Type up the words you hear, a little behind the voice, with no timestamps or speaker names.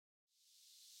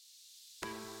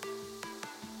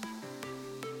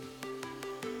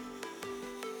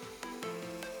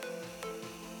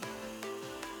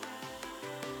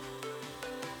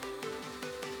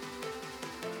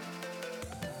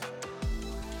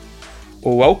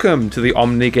Welcome to the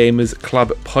Omni Gamers Club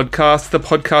podcast, the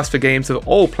podcast for games of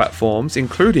all platforms,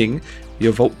 including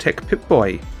your Vault-Tec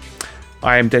Pip-Boy.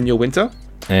 I am Daniel Winter.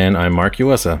 And I'm Mark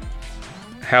Uesa.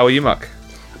 How are you, Mark?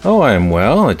 Oh, I am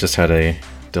well. I just had a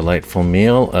delightful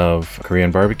meal of Korean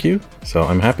barbecue, so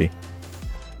I'm happy.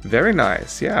 Very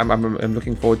nice. Yeah, I'm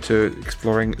looking forward to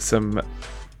exploring some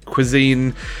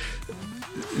cuisine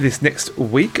this next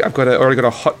week. I've already got a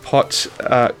hot pot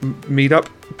meetup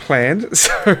planned,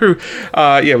 so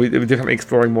we're definitely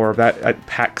exploring more of that at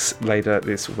PAX later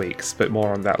this week, but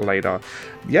more on that later.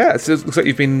 Yeah, so it looks like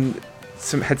you've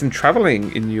had some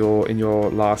traveling in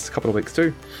your last couple of weeks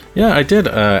too. Yeah, I did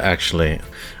actually.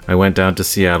 I went down to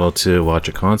Seattle to watch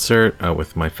a concert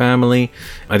with my family.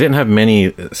 I didn't have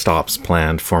many stops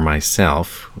planned for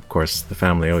myself. Of course, the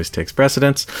family always takes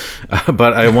precedence.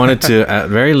 But I wanted to, at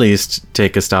very least,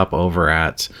 take a stop over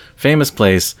at famous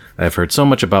place I've heard so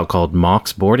much about called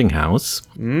Mock's Boarding House.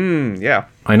 Yeah.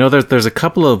 I know there's a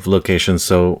couple of locations.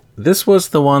 So this was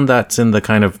the one that's in the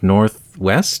kind of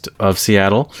northwest of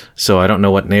Seattle. So I don't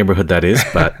know what neighborhood that is,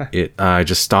 but I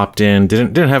just stopped in,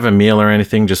 didn't have a meal or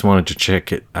anything, just wanted to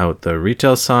check it out, the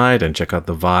retail side, and check out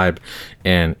the vibe.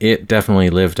 And it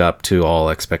definitely lived up to all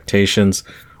expectations.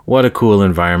 What a cool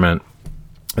environment.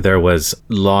 There was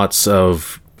lots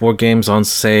of board games on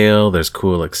sale. There's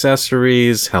cool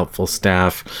accessories, helpful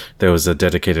staff. There was a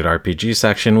dedicated RPG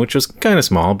section, which was kind of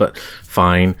small, but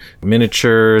fine.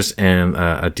 Miniatures and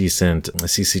a decent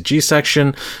CCG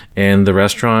section. And the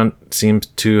restaurant seems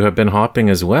to have been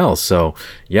hopping as well. So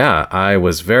yeah, I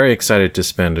was very excited to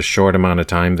spend a short amount of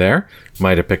time there.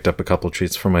 Might have picked up a couple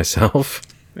treats for myself.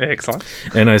 Excellent.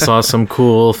 And I saw some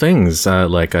cool things,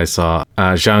 like I saw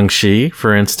Zhang Shi,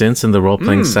 for instance, in the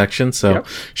role-playing section. So yep.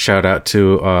 Shout out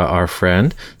to our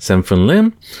friend, Semfun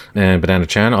Lim, and Banana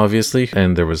Chan, obviously.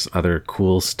 And there was other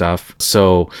cool stuff.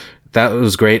 So that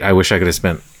was great. I wish I could have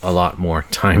spent a lot more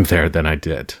time there than I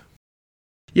did.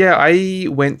 Yeah, I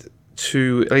went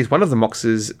to at least one of the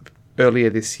Moxes earlier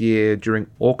this year during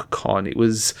OrcCon. It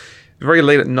was very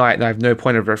late at night, and I have no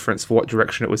point of reference for what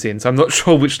direction it was in, so I'm not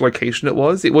sure which location it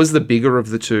was. It was the bigger of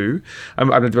the two.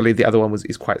 I believe the other one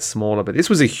is quite smaller, but this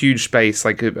was a huge space,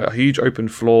 like a huge open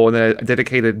floor, and then a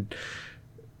dedicated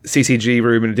CCG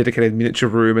room and a dedicated miniature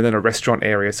room, and then a restaurant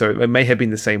area. So it may have been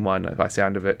the same one by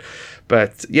sound of it.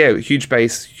 But yeah, huge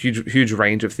base, huge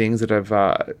range of things that have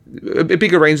a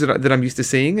bigger range that I'm used to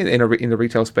seeing in the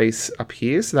retail space up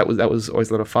here. So that was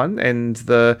always a lot of fun, and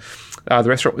the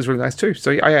restaurant was really nice too.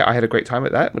 So I had a great time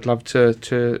at that. Would love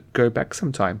to go back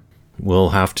sometime. We'll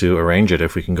have to arrange it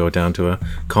if we can go down to a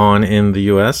con in the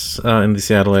US, in the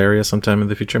Seattle area sometime in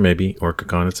the future, maybe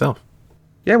OrcaCon itself.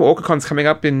 Yeah, well, OrcaCon's coming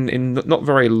up in not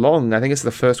very long. I think it's the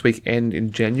first weekend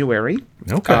in January.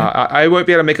 Okay. I won't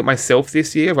be able to make it myself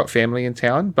this year. I've got family in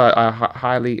town, but I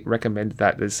highly recommend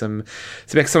that. There's some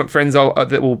excellent friends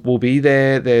that will be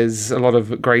there. There's a lot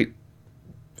of great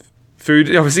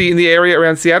food, obviously, in the area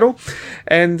around Seattle.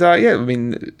 And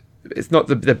it's not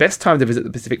the best time to visit the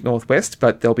Pacific Northwest,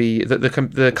 but there'll be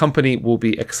the company will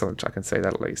be excellent. I can say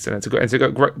that at least, and it's a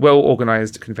great,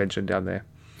 well-organized convention down there.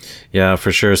 Yeah,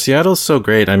 for sure. Seattle's so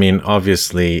great. I mean,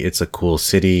 obviously, it's a cool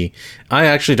city. I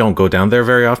actually don't go down there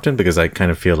very often because I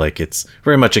kind of feel like it's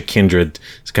very much a kindred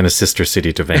kind of sister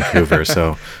city to Vancouver.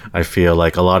 So I feel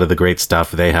like a lot of the great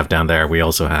stuff they have down there, we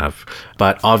also have.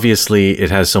 But obviously, it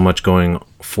has so much going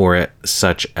for it,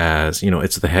 such as,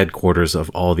 it's the headquarters of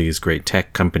all these great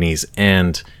tech companies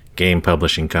and game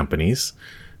publishing companies.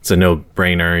 It's a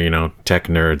no-brainer, tech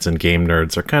nerds and game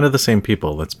nerds are kind of the same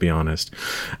people, let's be honest.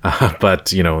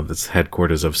 But, it's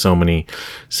headquarters of so many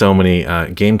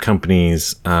game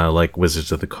companies like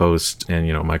Wizards of the Coast and,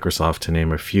 Microsoft, to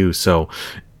name a few. So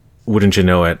wouldn't you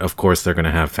know it, of course, they're going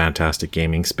to have fantastic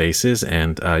gaming spaces.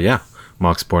 And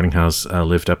Mock's Boarding House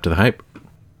lived up to the hype.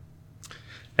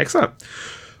 Excellent.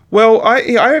 Well, I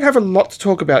don't have a lot to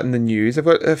talk about in the news. I've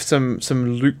got some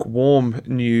lukewarm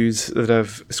news that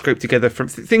I've scraped together from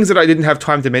things that I didn't have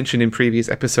time to mention in previous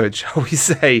episodes, shall we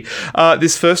say.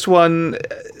 This first one,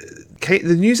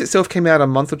 the news itself came out a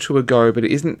month or two ago, but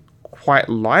it isn't quite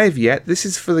live yet. This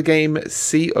is for the game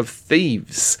Sea of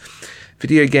Thieves,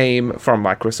 video game from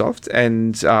Microsoft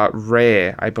and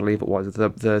Rare, I believe it was,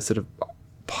 the sort of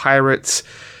pirate,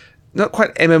 not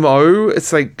quite MMO,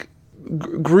 it's like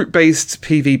group-based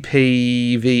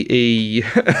PvP, VE,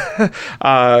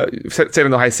 set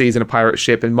in the high seas in a pirate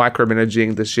ship and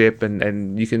micromanaging the ship,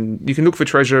 and you can look for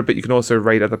treasure, but you can also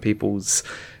raid other people's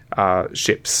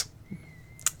ships.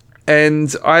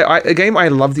 And a game I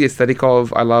love the aesthetic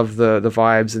of. I love the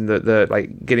vibes and the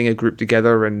like, getting a group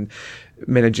together and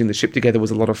managing the ship together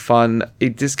was a lot of fun.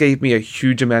 It just gave me a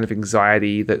huge amount of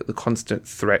anxiety, the constant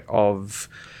threat of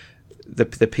the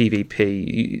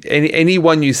PvP.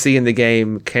 Anyone you see in the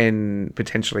game can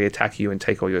potentially attack you and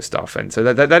take all your stuff, and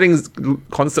so that is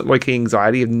constant low-key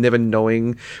anxiety of never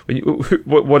knowing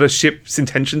what a ship's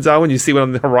intentions are when you see one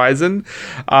on the horizon.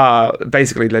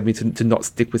 Basically led me to not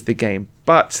stick with the game.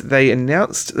 But they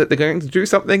announced that they're going to do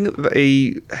something that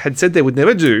they had said they would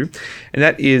never do, and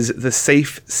that is the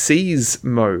Safe Seas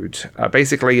mode.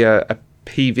 Basically a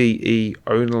PvE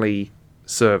only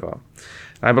server.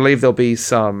 I believe there'll be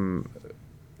some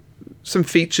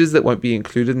features that won't be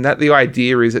included in that. The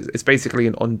idea is it's basically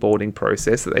an onboarding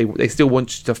process that they still want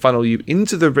to funnel you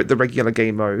into the regular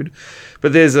game mode,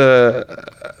 but there's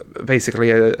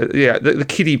basically the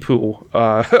kiddie pool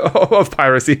of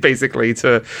piracy basically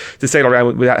to sail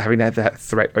around without having to have that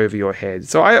threat over your head.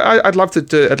 So I'd love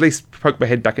to at least poke my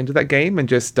head back into that game and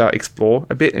just explore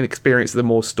a bit and experience the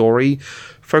more story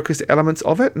focused elements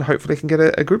of it, and hopefully can get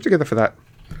a group together for that.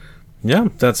 Yeah,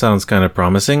 that sounds kind of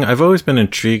promising. I've always been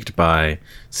intrigued by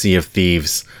Sea of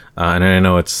Thieves, and I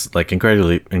know it's like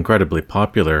incredibly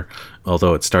popular,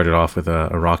 although it started off with on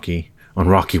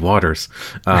rocky waters,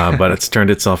 but it's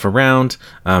turned itself around.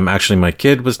 Actually, my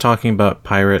kid was talking about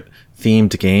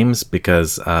pirate-themed games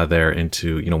because they're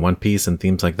into One Piece and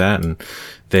themes like that, and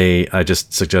I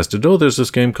just suggested, there's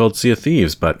this game called Sea of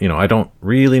Thieves, but I don't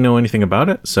really know anything about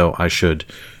it, so I should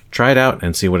try it out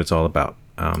and see what it's all about.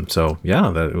 So yeah,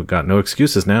 we've got no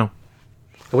excuses now.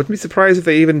 I wouldn't be surprised if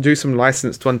they even do some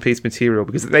licensed One Piece material,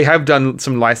 because they have done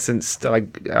some licensed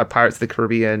Pirates of the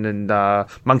Caribbean and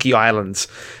Monkey Islands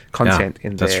content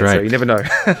in there. That's right. So you never know.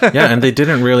 Yeah, and they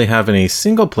didn't really have any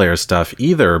single player stuff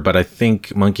either, but I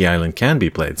think Monkey Island can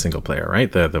be played single player,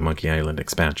 right? The Monkey Island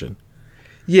expansion.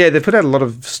 Yeah, they've put out a lot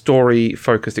of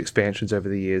story-focused expansions over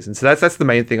the years, and so that's the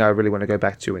main thing I really want to go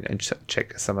back to and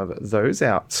check some of those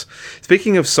out.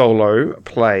 Speaking of solo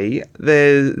play,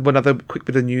 one other quick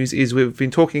bit of news is we've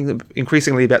been talking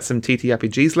increasingly about some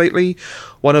TTRPGs lately.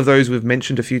 One of those we've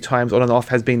mentioned a few times on and off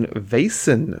has been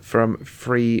Vaesen from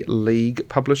Free League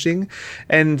Publishing,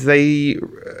 and I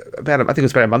think it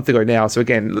was about a month ago now, so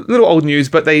again, little old news,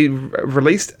 but they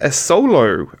released a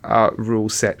solo rule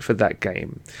set for that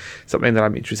game. Something that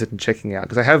I'm interested in checking out,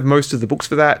 because I have most of the books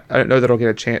for that. I don't know that I'll get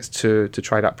a chance to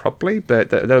try it out properly, but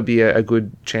that'll be a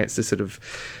good chance to sort of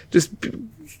just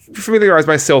familiarize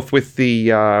myself with the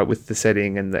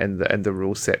setting and the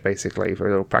rule set, basically, for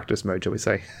a little practice mode, shall we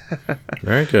say.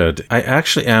 Very good. I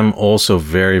actually am also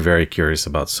very, very curious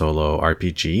about solo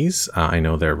RPGs. I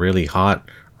know they're really hot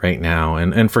right now,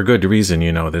 and for good reason.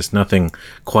 There's nothing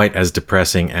quite as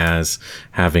depressing as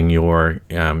having your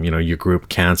your group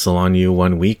cancel on you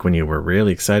one week when you were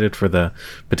really excited for the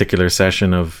particular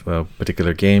session of a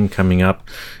particular game coming up.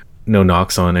 No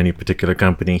knocks on any particular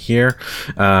company here,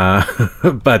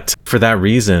 but for that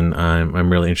reason,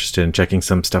 I'm really interested in checking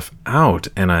some stuff out,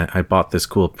 and I bought this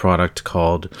cool product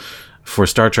for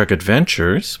Star Trek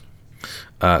Adventures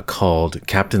called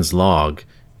Captain's Log.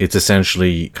 It's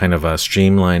essentially kind of a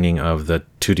streamlining of the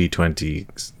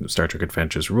 2D20 Star Trek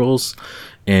Adventures rules,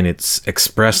 and it's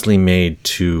expressly made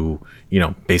to,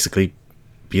 basically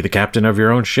be the captain of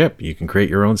your own ship. You can create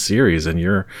your own series, and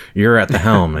you're at the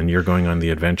helm, and you're going on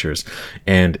the adventures.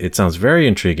 And it sounds very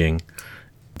intriguing.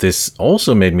 This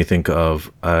also made me think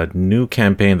of a new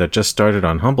campaign that just started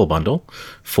on Humble Bundle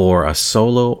for a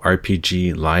solo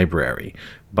RPG library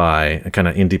by a kind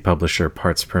of indie publisher,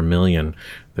 Parts Per Million.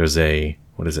 There's a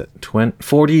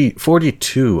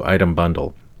 42 item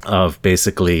bundle of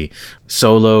basically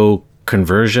solo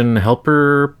conversion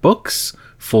helper books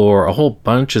for a whole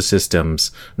bunch of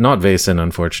systems. Not Vaesen,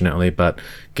 unfortunately, but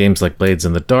games like Blades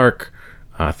in the Dark,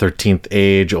 13th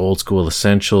Age, Old School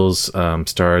Essentials,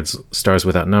 Stars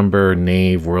Without Number,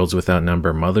 Knave, Worlds Without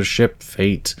Number, Mothership,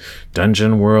 Fate,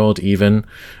 Dungeon World, even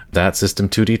that system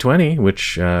 2D20,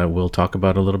 which we'll talk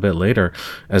about a little bit later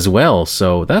as well.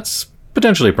 So that's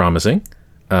potentially promising.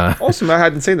 Awesome. I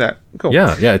hadn't seen that. Cool.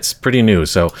 Yeah, it's pretty new.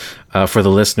 So for the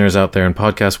listeners out there in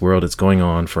podcast world, it's going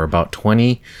on for about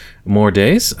 20 more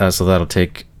days. So that'll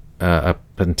take up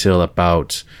until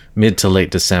about mid to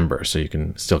late December. So you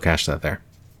can still catch that there.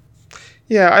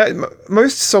 Yeah,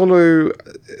 most solo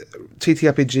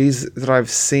TTRPGs that I've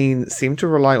seen seem to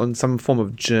rely on some form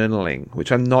of journaling,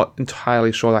 which I'm not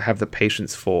entirely sure I have the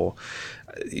patience for.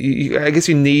 I guess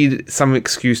you need some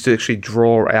excuse to actually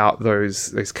draw out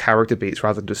those character beats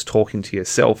rather than just talking to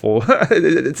yourself, or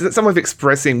it's some way of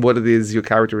expressing what it is your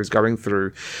character is going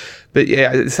through. But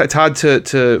yeah, it's hard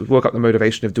to work up the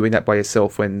motivation of doing that by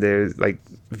yourself when there's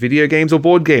video games or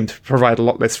board games provide a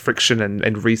lot less friction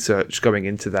and research going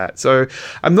into that. So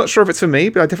I'm not sure if it's for me,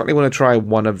 but I definitely want to try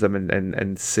one of them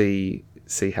and see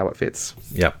how it fits.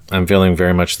 Yeah, I'm feeling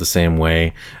very much the same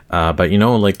way. But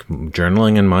like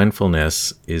journaling and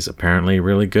mindfulness is apparently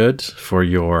really good for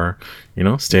your,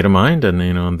 state of mind. And,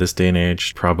 in this day and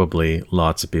age, probably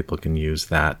lots of people can use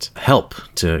that help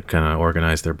to kind of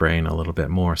organize their brain a little bit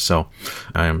more. So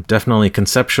I am definitely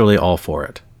conceptually all for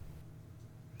it.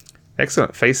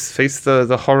 Excellent. Face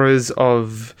the horrors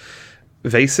of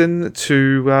Vaesen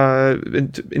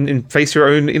to face your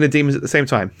own inner demons at the same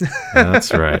time.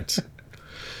 That's right.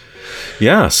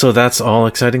 Yeah, so that's all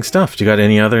exciting stuff. Do you got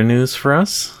any other news for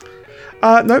us?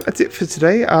 No, that's it for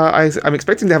today. I'm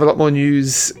expecting to have a lot more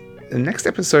news in the next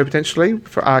episode, potentially,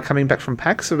 for, coming back from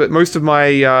PAX. But most of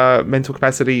my mental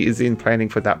capacity is in planning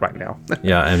for that right now.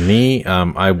 Yeah, and me,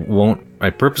 I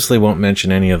purposely won't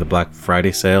mention any of the Black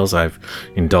Friday sales I've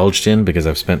indulged in because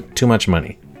I've spent too much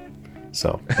money.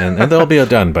 So, and they'll be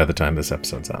done by the time this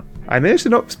episode's out. I managed to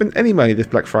not spend any money this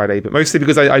Black Friday, but mostly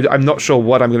because I'm not sure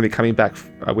what I'm going to be coming back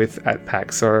with at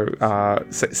PAX. So,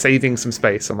 saving some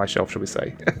space on my shelf, shall we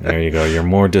say. There you go. You're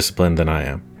more disciplined than I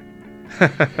am.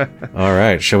 All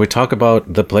right. Shall we talk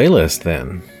about the playlist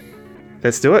then?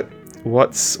 Let's do it.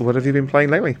 What have you been playing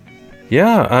lately?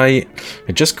 Yeah, I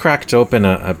just cracked open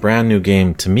a brand new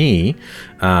game to me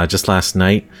just last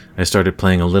night. I started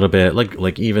playing a little bit,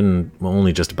 like even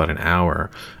only just about an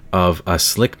hour, of a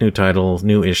slick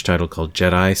new-ish title called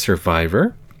Jedi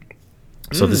Survivor.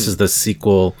 So this is the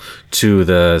sequel to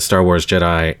the Star Wars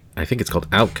Jedi, I think it's called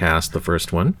Outcast, the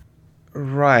first one.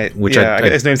 Right. Which I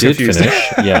his name's did confused.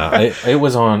 finish. Yeah, it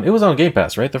was on Game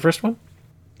Pass, right? The first one?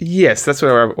 Yes, that's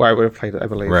where I would have played it, I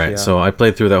believe. Right, yeah. so I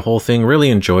played through that whole thing, really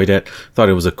enjoyed it. Thought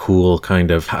it was a cool kind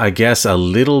of, I guess, a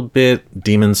little bit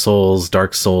Demon Souls,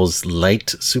 Dark Souls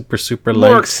light, super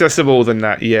light. More accessible than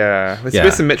that, yeah. There's a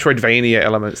bit some Metroidvania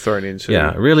elements thrown into it.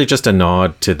 Yeah, really just a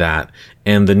nod to that.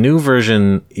 And the new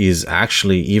version is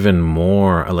actually even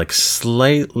more, like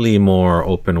slightly more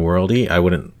open worldy.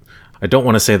 I don't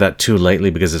want to say that too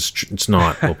lightly because it's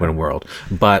not open world,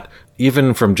 but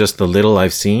even from just the little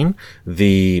I've seen,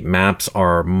 the maps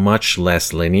are much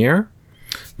less linear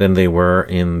than they were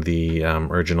in the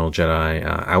original Jedi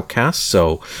Outcast.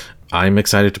 So I'm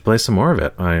excited to play some more of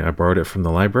it. I borrowed it from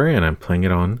the library and I'm playing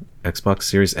it on Xbox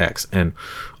Series X. And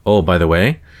oh, by the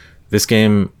way, this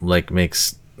game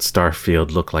makes Starfield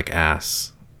look like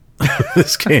ass.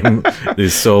 This game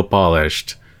is so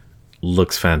polished.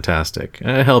 Looks fantastic.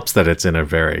 It helps that it's in a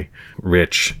very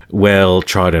rich,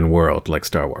 well-trodden world like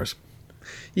Star Wars.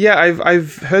 Yeah,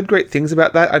 I've heard great things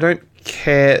about that. I don't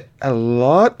care a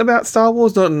lot about Star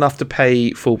Wars, not enough to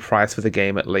pay full price for the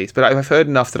game at least. But I've heard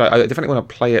enough that I definitely want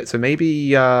to play it. So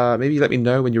maybe let me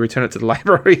know when you return it to the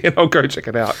library and I'll go check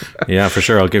it out. Yeah, for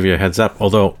sure. I'll give you a heads up.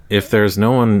 Although if there's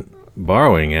no one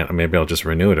borrowing it, maybe I'll just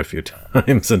renew it a few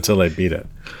times until I beat it.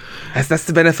 That's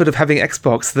the benefit of having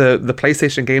Xbox. The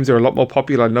PlayStation games are a lot more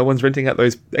popular. No one's renting out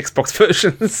those Xbox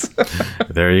versions.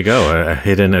 There you go. A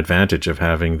hidden advantage of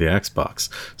having the Xbox.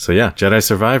 So yeah, Jedi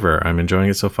Survivor. I'm enjoying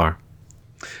it so far.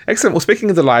 Excellent. Well, speaking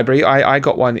of the library, I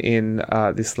got one in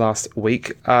this last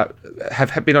week.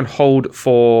 Have been on hold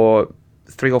for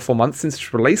 3 or 4 months since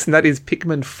its release, and that is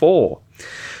Pikmin 4.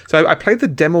 So I played the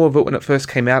demo of it when it first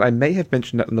came out. I may have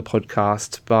mentioned that on the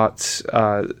podcast, but...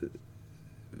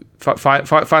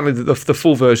 finally the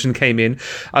full version came in.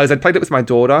 I played it with my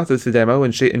daughter, the demo,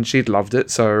 and she'd loved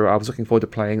it, so I was looking forward to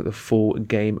playing the full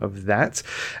game of that.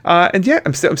 And yeah,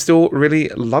 I'm still really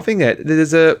loving it.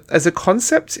 There's a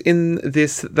concept in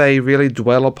this they really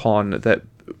dwell upon that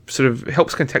sort of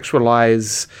helps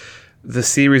contextualize the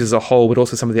series as a whole, but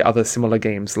also some of the other similar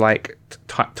games like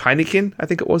Tinykin, I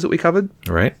think it was that we covered.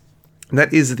 Right. And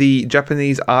that is the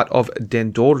Japanese art of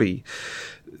Dendori.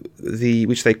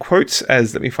 Which they quote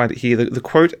as, let me find it here, the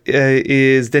quote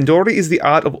is, Dendori is the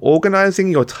art of organizing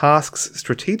your tasks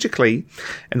strategically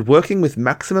and working with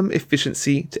maximum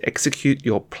efficiency to execute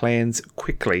your plans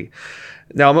quickly.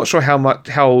 Now, I'm not sure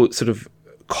how sort of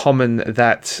common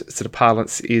that sort of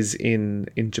parlance is in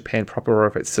Japan proper, or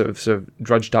if it's sort of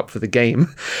drudged up for the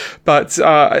game, but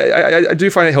I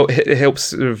do find it helps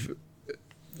sort of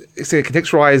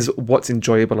contextualize what's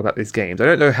enjoyable about these games. I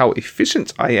don't know how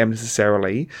efficient I am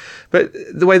necessarily, but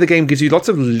the way the game gives you lots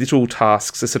of little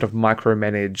tasks to sort of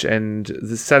micromanage, and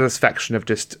the satisfaction of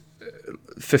just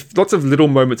lots of little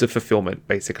moments of fulfillment,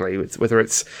 basically. Whether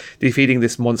it's defeating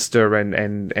this monster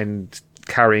and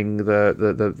carrying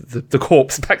the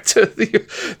corpse back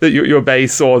to your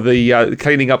base, or the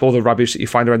cleaning up all the rubbish that you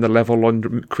find around the level,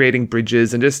 and creating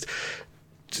bridges, and just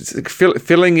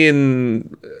filling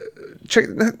in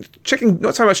checking,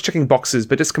 not so much checking boxes,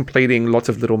 but just completing lots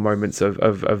of little moments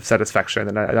of satisfaction,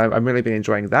 and I'm really been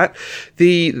enjoying that.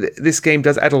 This game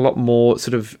does add a lot more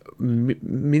sort of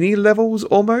mini levels,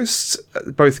 almost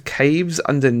both caves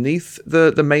underneath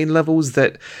the main levels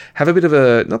that have a bit of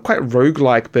a, not quite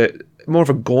roguelike, but more of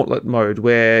a gauntlet mode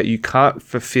where you can't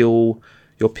fulfill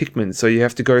your Pikmin, so you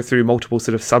have to go through multiple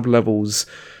sort of sub levels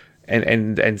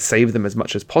and save them as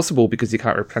much as possible because you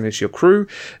can't replenish your crew.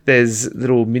 There's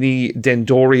little mini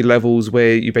Dendori levels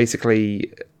where you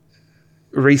basically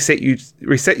reset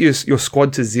your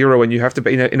squad to 0, and you have to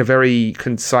be in a very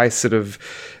concise sort of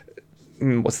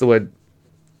what's the word,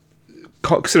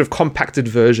 sort of compacted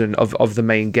version of the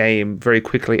main game, very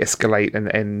quickly escalate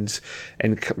and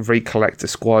recollect a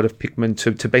squad of Pikmin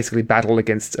to basically battle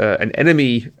against an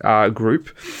enemy group.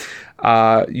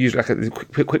 Usually like a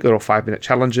quick little 5-minute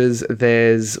challenges.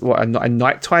 There's a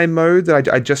nighttime mode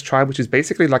that I just tried, which is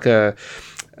basically like a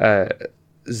area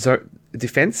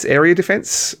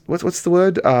defense. What's the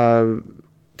word?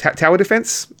 Tower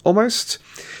defense almost.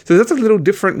 So there's a little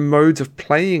different modes of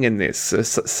playing in this,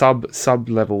 sub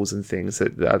levels and things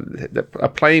that are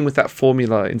playing with that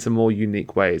formula in some more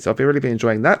unique ways. I've really been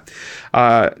enjoying that.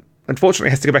 Unfortunately, it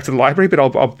has to go back to the library, but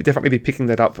I'll definitely be picking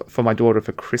that up for my daughter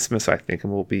for Christmas, I think,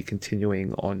 and we'll be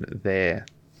continuing on there.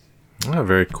 Oh,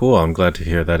 very cool. I'm glad to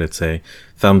hear that it's a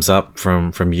thumbs up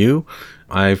from you.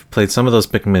 I've played some of those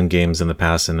Pikmin games in the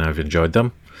past, and I've enjoyed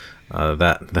them.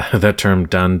 That term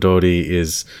dandori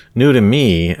is new to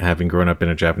me, having grown up in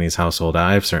a Japanese household.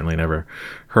 I've certainly never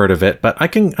heard of it, but I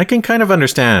can kind of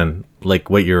understand like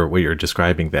what you're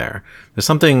describing there. There's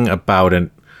something about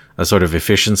a sort of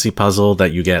efficiency puzzle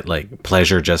that you get like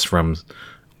pleasure just from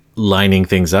lining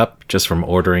things up, just from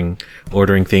ordering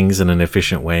things in an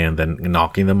efficient way and then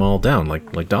knocking them all down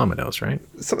like dominoes, right?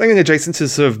 Something adjacent to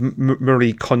sort of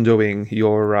Marie Kondoing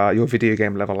your video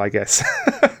game level, I guess.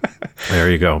 There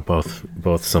you go.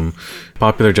 Both some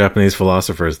popular Japanese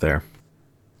philosophers there.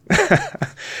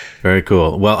 Very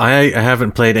cool. Well, I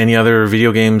haven't played any other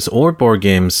video games or board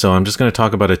games, so I'm just going to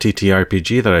talk about a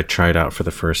TTRPG that I tried out for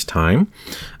the first time.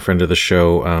 A friend of the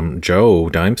show, Joe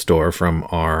Dime Store from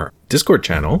our Discord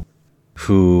channel,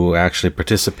 who actually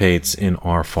participates in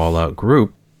our Fallout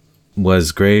group,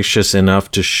 was gracious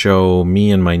enough to show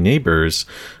me and my neighbors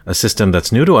a system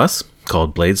that's new to us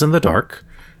called Blades in the Dark.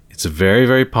 It's very,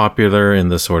 very popular in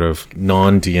the sort of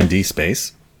non-D&D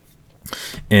space.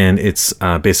 And it's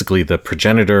basically the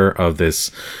progenitor of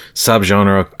this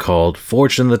subgenre called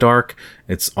Forged in the Dark.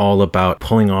 It's all about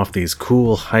pulling off these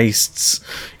cool heists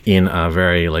in a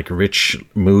very like rich,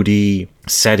 moody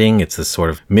setting. It's this sort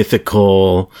of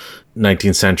mythical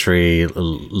 19th century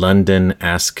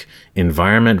London-esque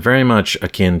environment, very much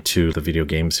akin to the video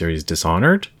game series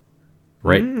Dishonored.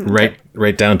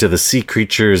 Right down to the sea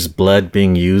creature's blood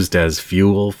being used as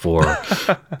fuel for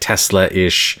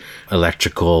Tesla-ish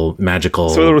electrical magical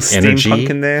so a little energy. Steampunk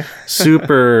in there.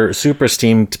 super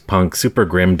steampunk, super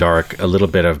grimdark, a little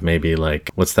bit of maybe like,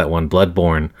 what's that one,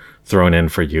 Bloodborne thrown in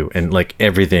for you. And like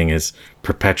everything is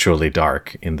perpetually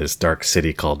dark in this dark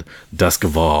city called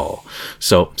Duskval.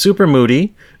 So super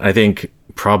moody. I think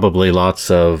probably lots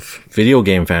of video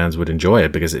game fans would enjoy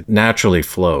it because it naturally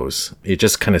flows. It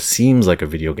just kind of seems like a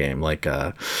video game. Like,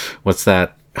 what's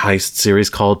that heist series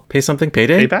called? Payday?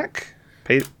 Payday?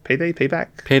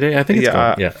 I think it's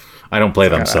called. Yeah. I don't play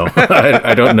them, so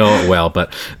I don't know it well,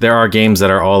 but there are games that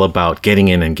are all about getting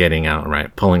in and getting out,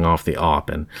 right? Pulling off the op,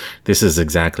 and this is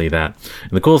exactly that.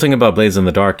 And the cool thing about Blades in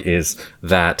the Dark is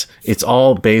that it's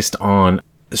all based on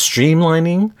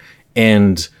streamlining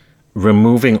and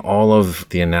removing all of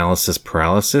the analysis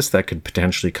paralysis that could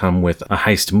potentially come with a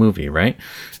heist movie, right?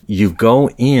 You go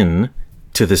in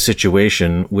to the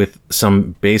situation with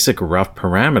some basic rough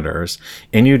parameters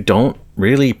and you don't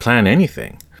really plan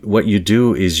anything. What you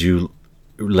do is you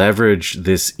leverage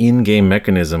this in-game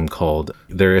mechanism called,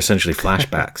 they're essentially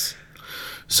flashbacks.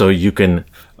 So you can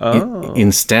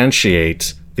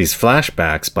instantiate these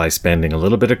flashbacks by spending a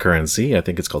little bit of currency. I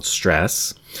think it's called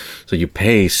stress. So you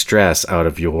pay stress out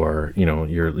of your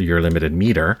limited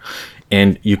meter,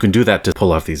 and you can do that to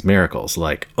pull off these miracles.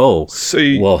 Like, well,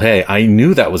 hey, I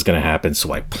knew that was going to happen,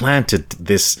 so I planted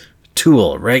this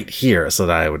tool right here so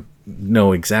that I would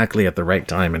know exactly at the right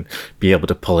time and be able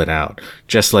to pull it out.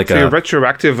 Just like you're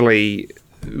retroactively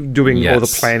doing all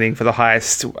the planning for the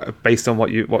heist based on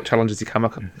what challenges you come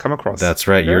across. That's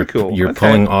right. Very cool. You're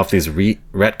pulling off these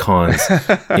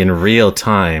retcons in real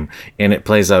time, and it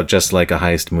plays out just like a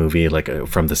heist movie, like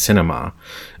from the cinema.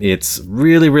 It's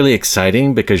really, really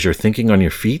exciting because you're thinking on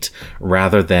your feet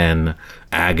rather than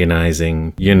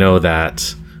agonizing. You know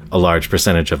that a large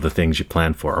percentage of the things you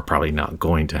plan for are probably not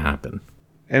going to happen.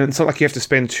 And it's not like you have to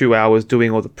spend 2 hours doing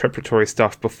all the preparatory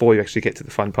stuff before you actually get to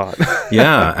the fun part.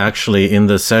 Yeah, actually, in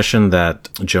the session that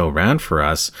Joe ran for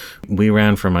us, we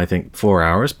ran from, I think, 4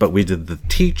 hours, but we did the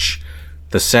teach,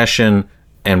 the session,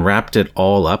 and wrapped it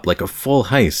all up like a full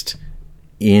heist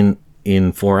in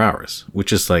 4 hours,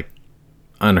 which is like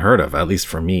unheard of, at least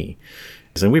for me.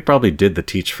 And we probably did the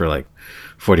teach for like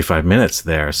 45 minutes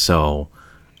there, so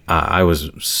I was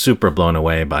super blown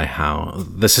away by how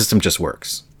the system just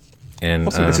works. And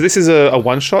awesome. So this is a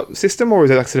one-shot system, or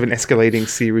is it like sort of an escalating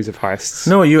series of heists?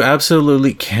 No, you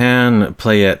absolutely can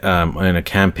play it in a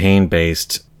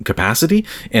campaign-based capacity.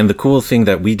 And the cool thing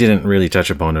that we didn't really touch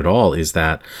upon at all is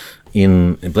that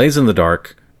in Blades in the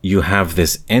Dark, you have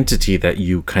this entity that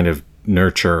you kind of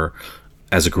nurture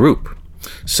as a group.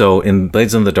 So in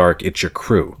Blades in the Dark, it's your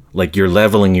crew. Like, you're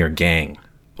leveling your gang.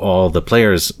 All the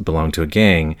players belong to a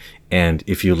gang, and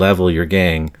if you level your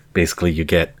gang, basically you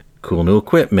get cool new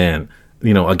equipment,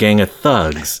 a gang of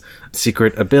thugs,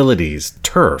 secret abilities,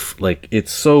 turf. Like,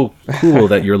 it's so cool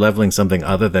that you're leveling something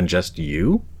other than just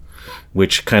you,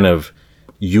 which kind of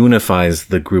unifies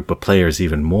the group of players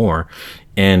even more.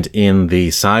 And in the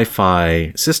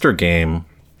sci-fi sister game,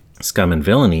 Scum and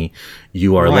Villainy,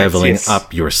 you are leveling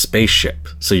up your spaceship.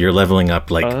 So you're leveling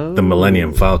up like the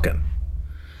Millennium Falcon.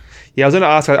 Yeah, I was going to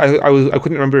ask. I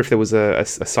couldn't remember if there was a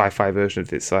sci-fi version of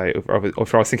this, or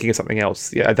if I was thinking of something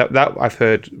else. Yeah, that I've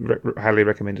heard highly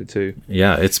recommended too.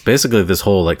 Yeah, it's basically this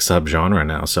whole like subgenre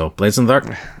now. So Blades in the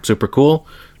Dark, super cool.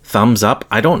 Thumbs up.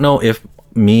 I don't know if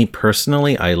me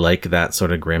personally, I like that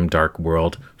sort of grim dark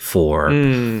world for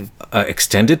an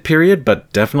extended period,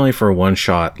 but definitely for one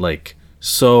shot, like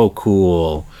so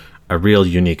cool, a real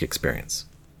unique experience.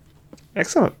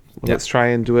 Excellent. Well, let's try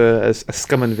and do a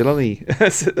Scum and Villainy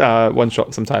one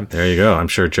shot sometime. There you go. I'm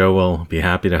sure Joe will be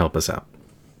happy to help us out.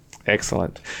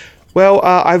 Excellent. Well,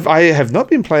 I have not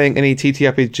been playing any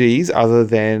TTRPGs other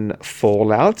than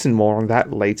Fallout, and more on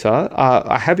that later.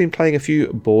 I have been playing a few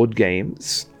board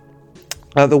games.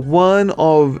 The one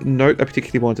of note I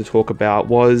particularly wanted to talk about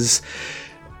was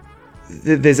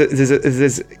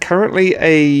there's currently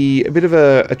a bit of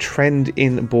a trend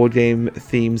in board game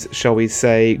themes, shall we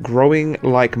say, growing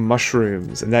like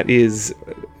mushrooms, and that is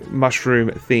mushroom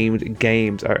themed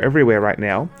games are everywhere right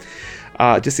now.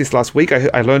 Just this last week,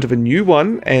 I learned of a new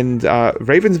one, and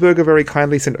Ravensburger very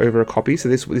kindly sent over a copy. So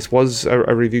this was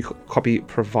a review copy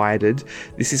provided.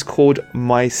 This is called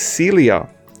Mycelia.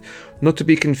 Not to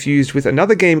be confused with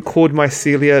another game called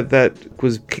Mycelia that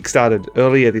was kickstarted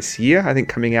earlier this year, I think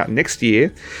coming out next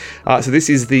year. So this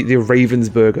is the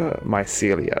Ravensburger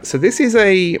Mycelia. So this is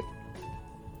a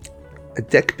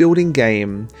deck building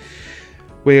game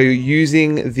where you're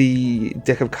using the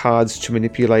deck of cards to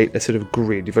manipulate a sort of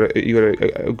grid. You've got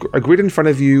a grid in front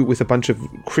of you with a bunch of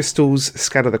crystals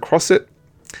scattered across it,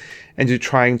 and you're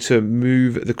trying to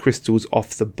move the crystals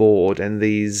off the board. And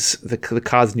the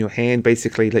cards in your hand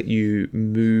basically let you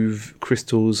move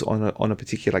crystals on a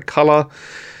particular color,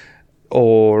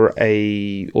 or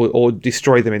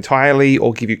destroy them entirely,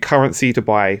 or give you currency to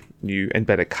buy new and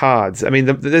better cards. I mean,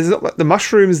 the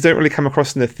mushrooms don't really come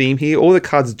across in the theme here. All the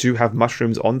cards do have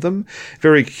mushrooms on them.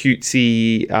 Very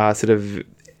cutesy, sort of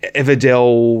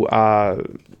Everdell,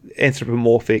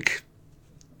 anthropomorphic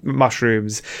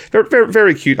mushrooms. Very, very,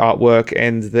 very cute artwork,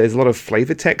 and there's a lot of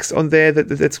flavor text on there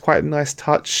that's quite a nice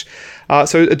touch.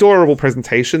 So adorable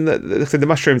presentation. The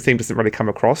mushroom theme doesn't really come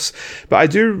across, but I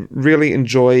do really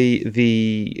enjoy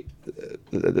the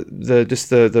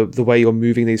way you're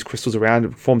moving these crystals around.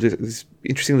 It forms this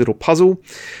interesting little puzzle.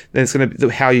 Then it's going to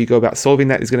how you go about solving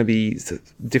that is going to be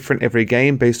different every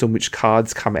game based on which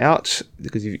cards come out,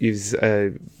 because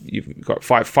you've got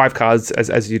five cards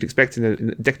as you'd expect in a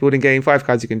deck building game. 5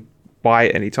 cards you can buy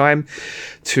at any time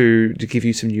to give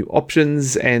you some new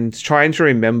options, and trying to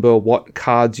remember what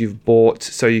cards you've bought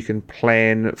so you can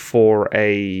plan for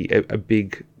a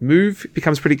big move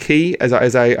becomes pretty key, as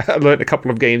I learned a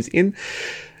couple of games in.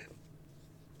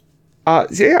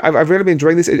 So yeah, I've really been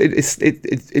enjoying this.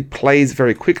 It plays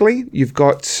very quickly. You've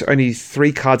got only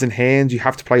 3 cards in hand. You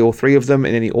have to play all 3 of them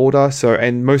in any order.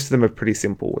 And most of them are pretty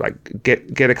simple. Like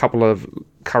get a couple of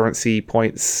currency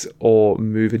points or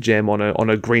move a gem on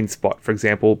a green spot, for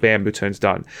example. Bam, your turn's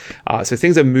done. So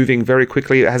things are moving very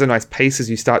quickly. It has a nice pace as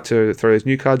you start to throw those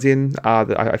new cards in.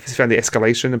 I found the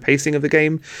escalation and pacing of the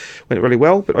game went really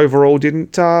well, but overall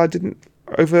didn't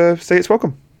overstay its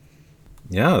welcome.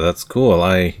 Yeah, that's cool.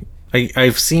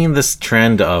 I've seen this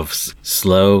trend of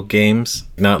slow games,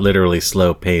 not literally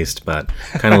slow paced, but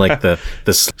kind of like the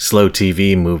slow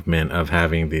TV movement of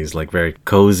having these like very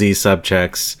cozy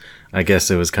subjects. I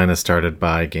guess it was kind of started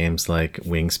by games like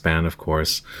Wingspan, of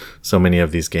course. So many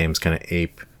of these games kind of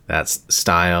ape that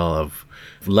style of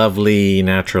lovely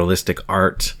naturalistic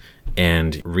art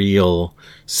and real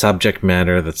subject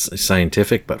matter that's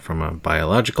scientific, but from a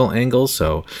biological angle,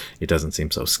 so it doesn't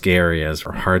seem so scary as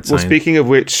for hard science. Well, speaking of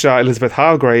which, Elizabeth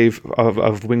Hargrave of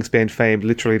Wingspan fame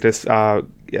literally just, I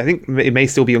think it may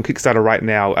still be on Kickstarter right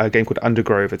now, a game called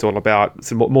Undergrove. It's all about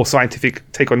some more scientific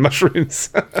take on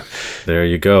mushrooms. There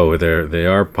you go. They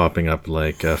are popping up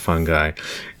like fungi.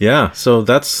 Yeah, so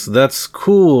that's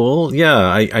cool.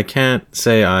 Yeah, I can't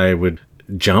say I would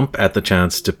jump at the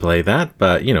chance to play that,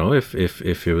 but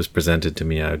if it was presented to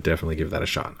me, I would definitely give that a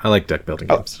shot. I like deck building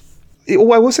games. I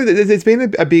will say that there's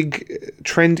been a big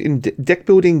trend in deck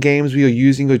building games where you're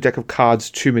using your deck of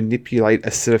cards to manipulate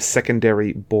a sort of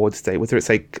secondary board state, whether it's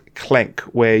a Clank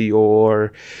where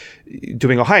you're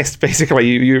doing a heist, basically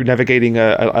you're navigating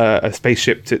a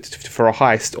spaceship for a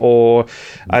heist, or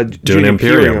doing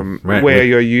Imperium right, where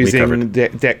you're using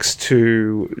decks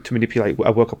to manipulate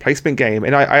a worker placement game.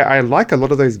 And I like a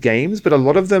lot of those games, but a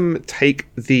lot of them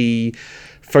take the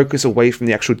focus away from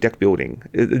the actual deck building.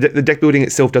 The deck building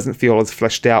itself doesn't feel as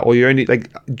fleshed out, or you only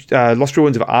Lost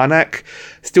Ruins of Arnak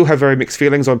still have very mixed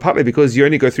feelings on, partly because you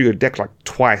only go through your deck like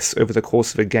twice over the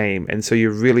course of a game, and so you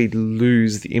really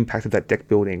lose the impact of that deck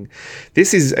building.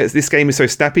 This game is so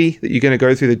snappy that you're going to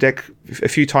go through the deck a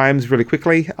few times really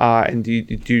quickly, and you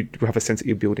do have a sense that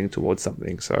you're building towards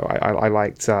something. So I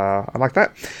like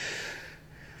that.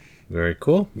 Very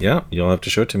cool. Yeah, you'll have to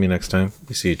show it to me next time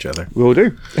we see each other. Will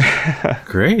do.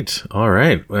 Great. All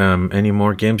right. Any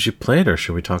more games you played, or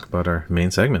should we talk about our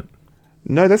main segment?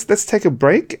 No, let's take a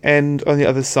break, and on the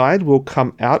other side, we'll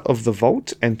come out of the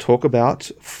vault and talk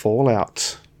about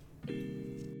Fallout.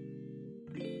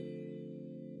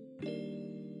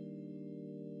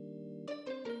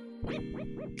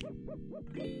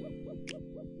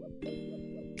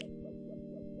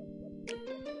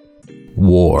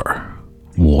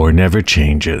 War never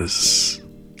changes.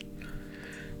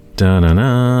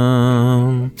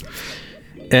 Da-na-na.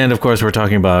 And of course, we're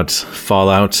talking about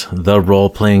Fallout, the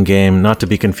role-playing game, not to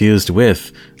be confused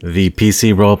with the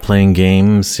PC role-playing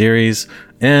game series,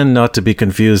 and not to be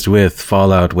confused with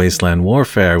Fallout Wasteland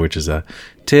Warfare, which is a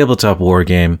tabletop war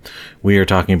game. We are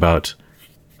talking about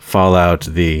Fallout,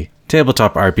 the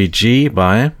tabletop RPG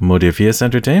by Modifius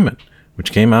Entertainment,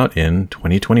 which came out in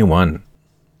 2021.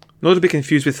 Not to be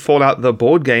confused with Fallout the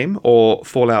board game, or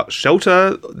Fallout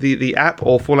Shelter the app,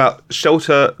 or Fallout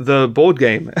Shelter the board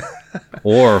game.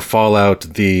 Or Fallout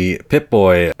the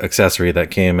Pip-Boy accessory that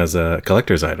came as a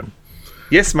collector's item.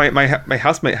 Yes, my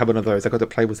housemate had one of those. I got to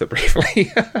play with it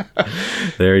briefly.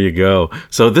 There you go.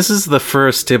 So this is the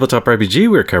first tabletop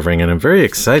RPG we're covering, and I'm very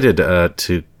excited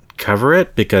to cover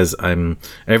it because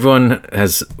everyone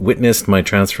has witnessed my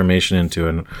transformation into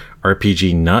an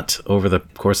RPG nut over the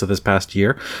course of this past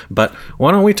year. But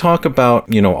why don't we talk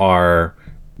about our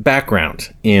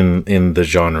background in the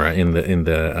genre, in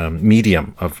the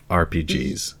medium of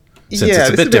RPGs, since it's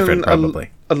a bit different,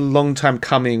 probably. A long time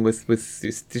coming with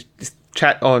this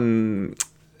chat on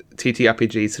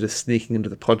TTRPG sort of sneaking into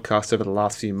the podcast over the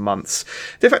last few months.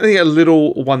 Definitely a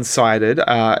little one-sided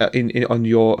on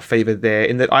your favor there,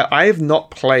 in that I have not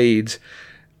played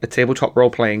a tabletop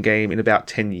role-playing game in about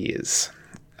 10 years.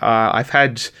 I've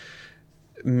had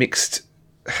mixed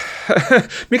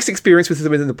experience with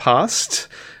them in the past.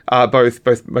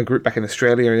 Both my group back in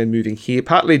Australia and then moving here,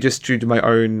 partly just due to my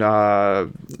own,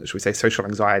 should we say, social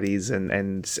anxieties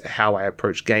and how I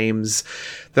approach games,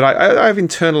 that I've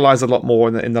internalized a lot more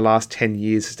in the last 10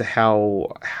 years as to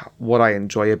what I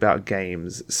enjoy about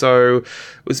games. So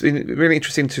it's been really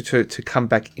interesting to come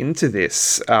back into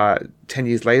this 10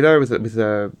 years later with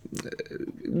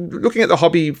looking at the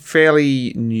hobby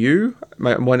fairly new.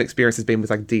 My one experience has been with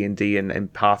like D&D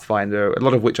and Pathfinder, a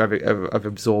lot of which I've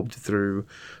absorbed through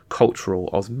cultural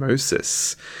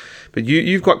osmosis. But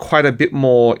you've got quite a bit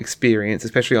more experience,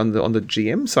 especially on the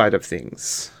GM side of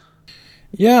things.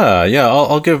 Yeah,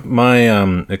 I'll give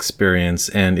my experience,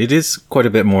 and it is quite a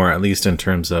bit more, at least in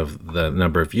terms of the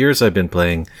number of years I've been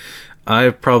playing.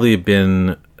 I've probably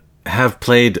have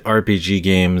played RPG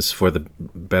games for the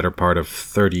better part of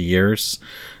 30 years.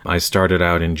 I started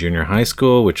out in junior high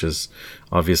school, which is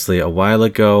obviously a while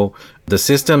ago. The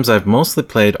systems I've mostly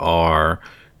played are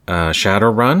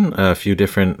Shadowrun, a few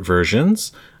different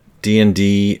versions.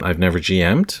 D&D, I've never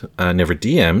GM'd, never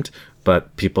DM'd,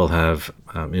 but people have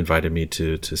invited me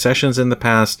to sessions in the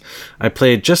past. I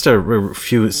played just a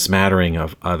few smattering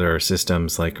of other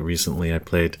systems. Like recently I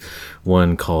played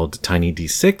one called Tiny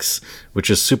D6, which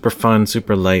is super fun,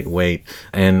 super lightweight.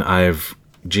 And I've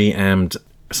GM'd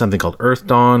something called Earth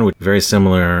Dawn, which is very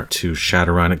similar to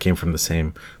Shadowrun. It came from the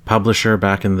same publisher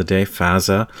back in the day,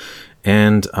 FASA.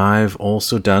 And I've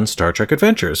also done Star Trek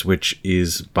Adventures, which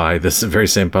is by this very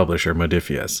same publisher,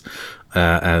 Modifius,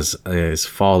 as is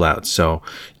Fallout. So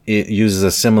it uses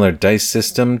a similar dice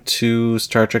system to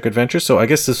Star Trek Adventures. So I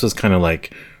guess this was kind of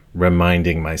like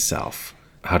reminding myself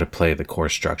how to play the core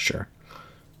structure.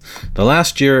 The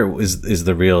last year is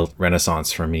the real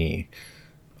renaissance for me.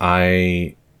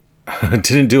 I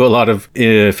didn't do a lot of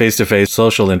face-to-face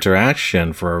social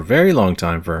interaction for a very long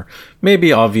time for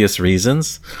maybe obvious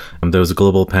reasons. There was a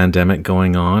global pandemic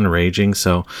going on, raging,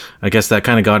 so I guess that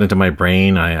kind of got into my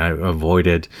brain. I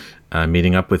avoided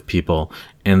meeting up with people.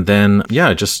 And then,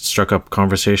 I just struck up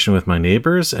conversation with my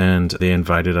neighbors, and they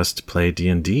invited us to play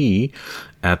D&D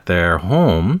at their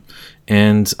home.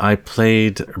 And I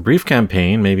played a brief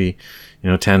campaign, maybe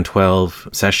 10, 12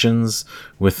 sessions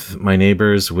with my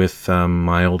neighbors, with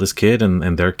my oldest kid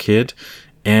and their kid,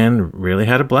 and really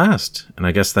had a blast. And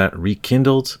I guess that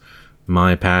rekindled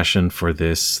my passion for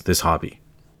this hobby.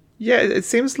 Yeah, it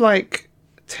seems like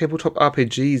tabletop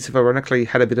RPGs have ironically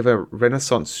had a bit of a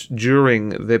renaissance during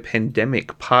the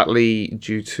pandemic, partly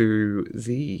due to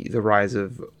the rise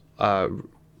of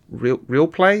real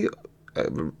play,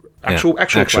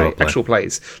 actual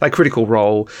plays, like Critical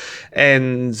Role,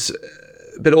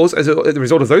 but also as a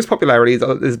result of those popularities,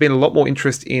 there's been a lot more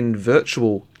interest in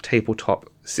virtual tabletop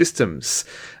systems,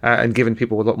 and given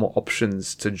people a lot more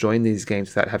options to join these games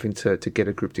without having to get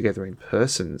a group together in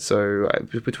person. So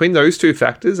between those two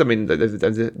factors, I mean, there's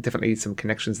definitely some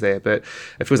connections there, but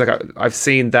it feels like I've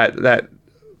seen that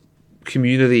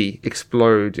community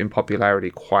explode in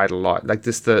popularity quite a lot. Like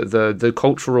just the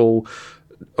cultural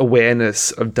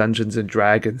awareness of Dungeons and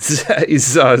Dragons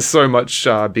is so much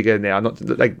bigger now. Not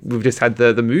like we've just had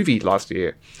the movie last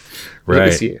year, right?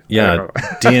 This year, yeah.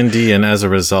 D&D, and as a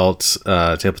result,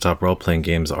 tabletop role-playing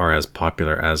games are as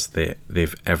popular as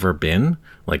they've ever been.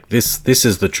 Like this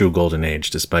is the true golden age,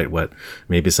 despite what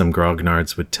maybe some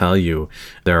grognards would tell you.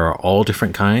 There are all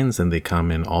different kinds, and they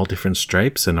come in all different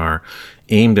stripes and are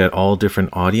aimed at all different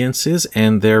audiences,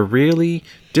 and they're really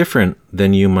different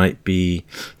than you might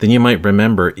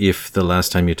remember if the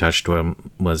last time you touched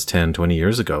them was 10, 20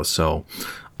 years ago. So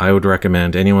I would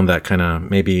recommend anyone that kind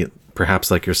of maybe perhaps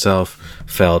like yourself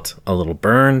felt a little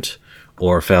burned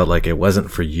or felt like it wasn't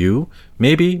for you,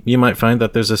 maybe you might find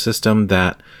that there's a system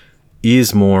that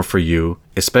is more for you,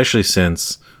 especially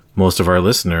since most of our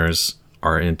listeners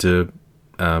are into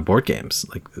board games.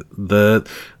 Like the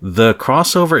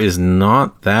crossover is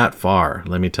not that far,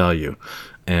 let me tell you.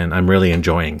 And I'm really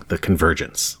enjoying the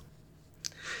convergence.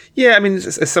 Yeah, I mean,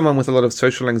 as someone with a lot of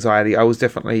social anxiety, I was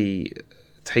definitely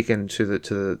taken to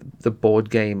the board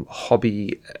game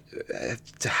hobby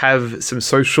to have some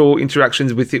social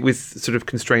interactions with it, with sort of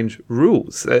constrained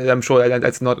rules. I'm sure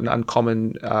that's not an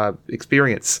uncommon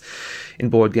experience in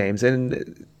board games,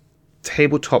 and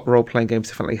tabletop role-playing games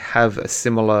definitely have a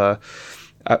similar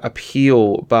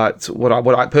appeal, but what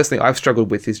I personally I've struggled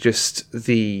with is just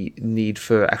the need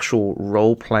for actual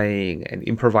role playing and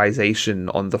improvisation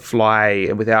on the fly,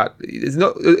 and without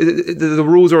the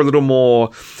rules are a little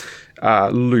more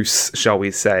loose, shall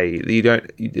we say.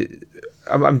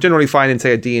 I'm generally fine in,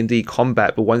 say, a D&D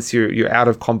combat, but once you're out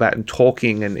of combat and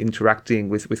talking and interacting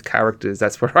with characters,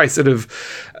 that's where I sort of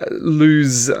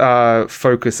lose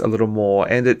focus a little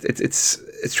more. And it's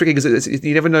tricky because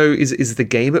you never know, is the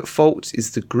game at fault?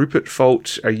 Is the group at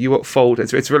fault? Are you at fault?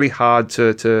 It's really hard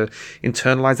to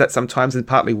internalize that sometimes, and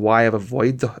partly why I've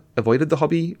avoided the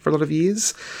hobby for a lot of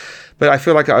years. But I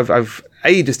feel like I've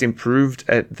just improved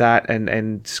at that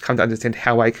and come to understand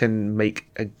how I can make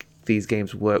these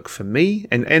games work for me,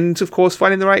 and of course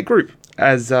finding the right group,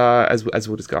 as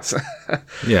we'll discuss.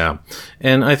 Yeah,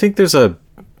 and I think there's a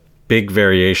big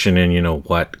variation in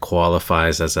what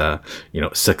qualifies as a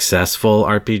successful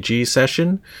RPG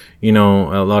session. A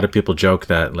lot of people joke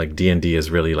that like D&D is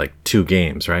really like two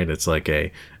games, right? It's like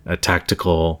a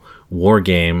tactical war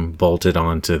game bolted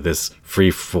onto this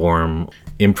free form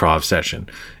improv session,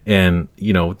 and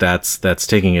that's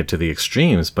taking it to the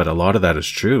extremes, but a lot of that is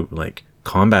true. Like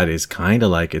combat is kind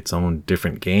of like its own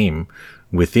different game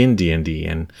within D&D,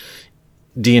 and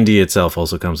D&D itself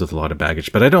also comes with a lot of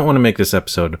baggage. But I don't want to make this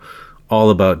episode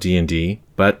all about D&D,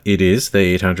 but it is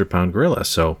the 800-pound gorilla,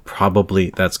 so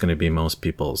probably that's going to be most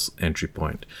people's entry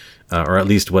point, or at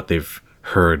least what they've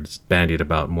heard bandied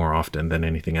about more often than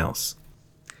anything else.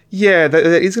 Yeah, that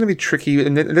is going to be tricky,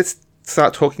 and let's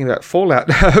start talking about Fallout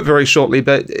very shortly,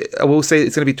 but I will say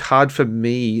it's going to be hard for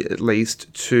me, at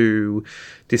least, to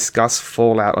discuss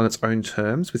Fallout on its own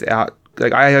terms without,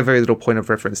 like, I have very little point of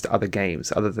reference to other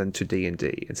games other than to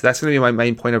D&D, and so that's going to be my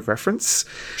main point of reference.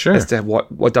 Sure. As to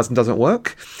what does and doesn't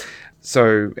work.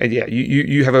 So, and yeah,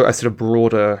 you have a sort of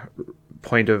broader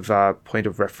point of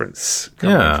reference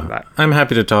coming from that. I'm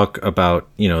happy to talk about,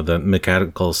 the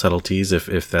mechanical subtleties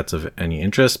if that's of any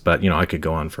interest, but, I could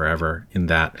go on forever in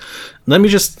that. Let me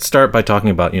just start by talking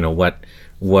about,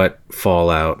 what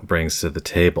Fallout brings to the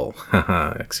table.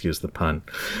 Excuse the pun.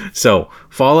 So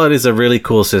Fallout is a really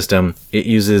cool system. It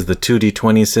uses the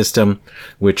 2d20 system,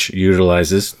 which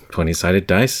utilizes 20-sided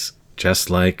dice,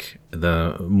 just like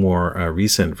the more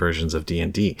recent versions of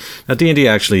D&D. Now, D&D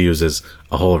actually uses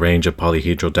a whole range of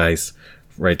polyhedral dice,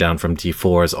 right down from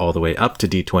D4s all the way up to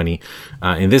D20.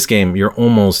 In this game, you're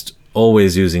almost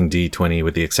always using D20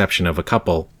 with the exception of a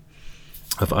couple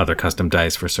of other custom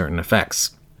dice for certain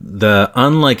effects.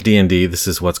 Unlike D&D, this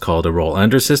is what's called a roll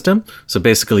under system. So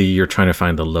basically, you're trying to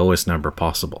find the lowest number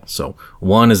possible. So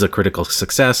 1 is a critical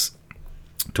success.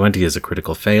 20 is a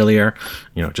critical failure,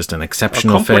 just an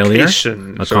exceptional failure.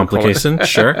 A complication,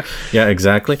 sure. Yeah,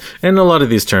 exactly. And a lot of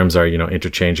these terms are,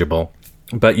 interchangeable.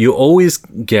 But you always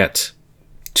get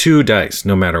 2 dice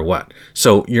no matter what.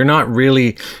 So you're not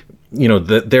really,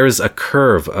 there's a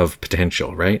curve of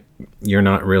potential, right? You're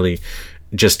not really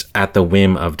just at the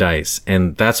whim of dice.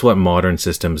 And that's what modern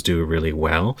systems do really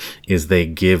well, is they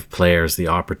give players the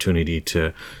opportunity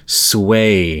to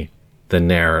sway the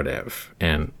narrative.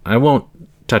 And I won't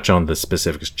touch on the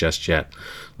specifics just yet.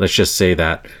 Let's just say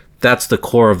that that's the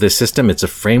core of this system. It's a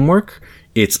framework.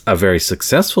 It's a very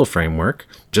successful framework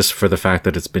just for the fact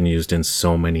that it's been used in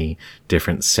so many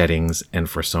different settings and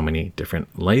for so many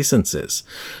different licenses.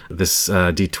 This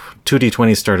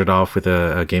 2D20 started off with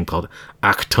a game called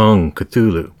Achtung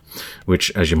Cthulhu,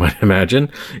 which, as you might imagine,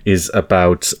 is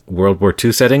about World War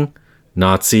II setting,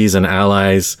 Nazis and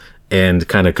allies, and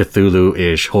kind of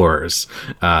Cthulhu-ish horrors.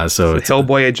 So it's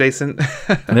Hellboy adjacent.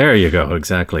 There you go.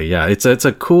 Exactly. Yeah. It's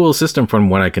a cool system from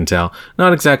what I can tell.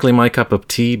 Not exactly my cup of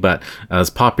tea, but it's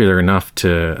popular enough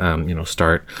to,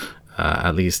 start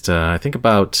at least, I think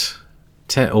about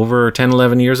over 10,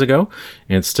 11 years ago.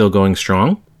 And it's still going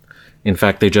strong. In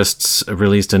fact, they just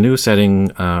released a new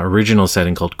setting, original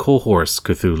setting called Cohorts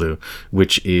Cthulhu,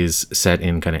 which is set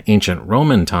in kind of ancient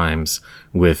Roman times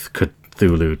with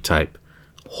Cthulhu type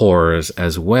horrors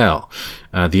as well.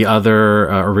 The other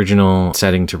original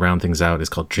setting to round things out is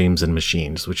called Dreams and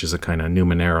Machines, which is a kind of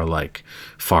Numenera-like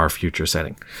far future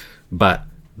setting. But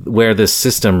where this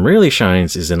system really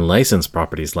shines is in licensed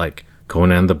properties like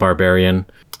Conan the Barbarian.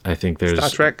 I think there's Star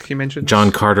Trek, you mentioned.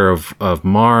 John Carter of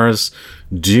Mars,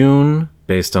 Dune,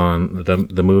 based on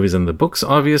the movies and the books,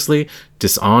 obviously.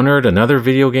 Dishonored, another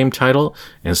video game title,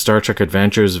 and Star Trek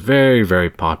Adventures, very, very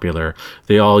popular.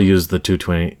 They all use the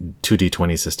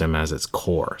 2D20 system as its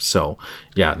core. So,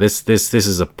 yeah, this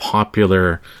is a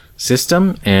popular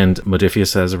system, and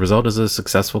Modifius, as a result, is a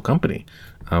successful company.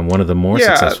 One of the more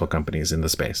successful companies in the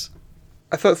space.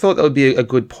 I thought that would be a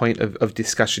good point of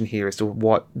discussion here as to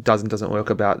what does and doesn't work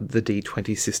about the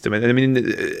D20 system. And I mean,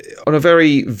 on a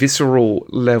very visceral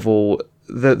level,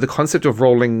 the concept of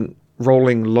rolling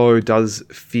low does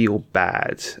feel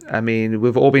bad. I mean,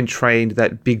 we've all been trained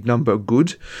that big number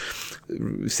good.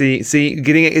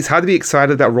 Getting it, it's hard to be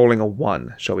excited about rolling a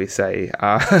 1, shall we say,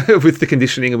 with the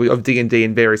conditioning of D&D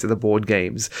and various other board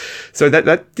games. So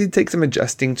that did take some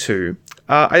adjusting to.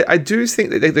 I do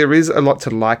think that there is a lot to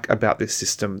like about this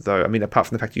system, though. I mean, apart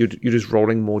from the fact that you're just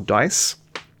rolling more dice.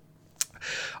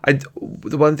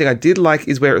 The one thing I did like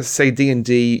is where, say,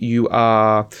 D&D,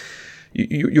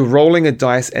 you're rolling a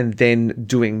dice and then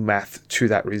doing math to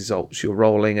that result. You're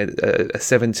rolling a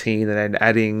 17 and then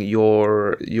adding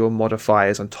your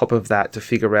modifiers on top of that to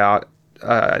figure out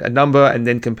a number, and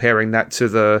then comparing that to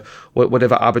the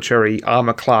whatever arbitrary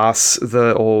armor class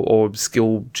or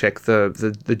skill check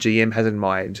the GM has in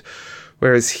mind.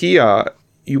 Whereas here,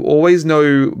 you always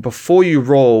know before you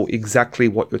roll exactly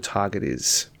what your target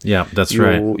is. Yeah, that's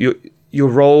right. You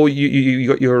roll, you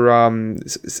got your,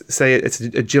 say it's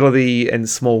agility and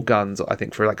small guns, I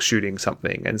think, for like shooting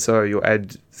something. And so you'll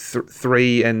add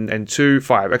 3 and 2,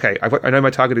 5. Okay, I know my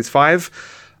target is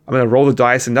 5. I'm going to roll the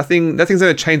dice, and nothing's going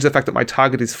to change the fact that my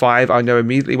target is 5. I know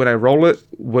immediately when I roll it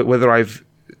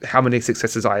how many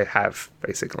successes I have,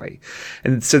 basically.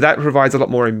 And so that provides a lot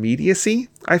more immediacy,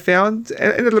 I found,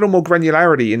 and a little more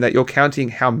granularity in that you're counting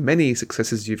how many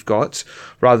successes you've got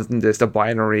rather than just a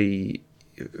binary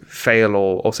fail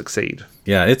or succeed.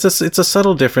 Yeah, it's a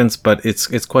subtle difference, but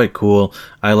it's quite cool.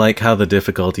 I like how the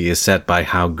difficulty is set by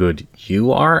how good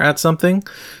you are at something.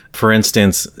 For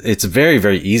instance, it's very,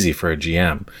 very easy for a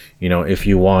GM. If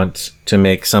you want to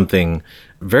make something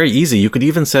very easy, you could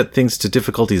even set things to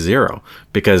difficulty 0,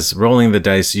 because rolling the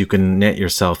dice, you can net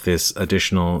yourself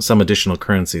some additional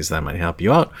currencies that might help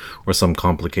you out, or some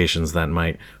complications that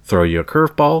might throw you a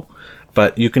curveball.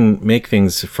 But you can make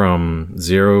things from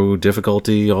 0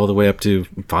 difficulty all the way up to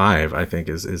 5, I think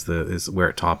is where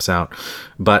it tops out.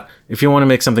 But if you want to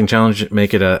make something challenging,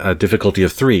 make it a difficulty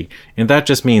of 3. And that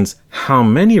just means how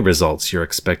many results you're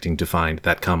expecting to find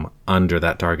that come under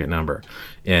that target number.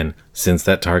 And since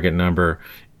that target number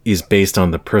is based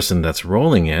on the person that's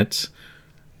rolling it,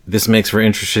 this makes for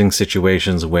interesting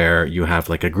situations where you have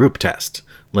like a group test,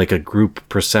 like a group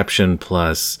perception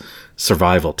plus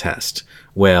survival test.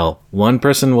 Well, one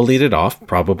person will lead it off,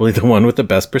 probably the one with the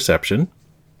best perception,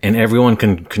 and everyone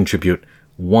can contribute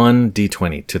 1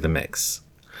 d20 to the mix.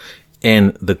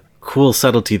 And the cool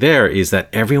subtlety there is that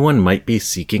everyone might be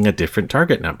seeking a different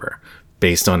target number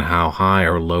based on how high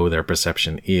or low their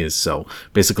perception is. So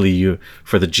basically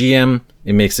for the GM,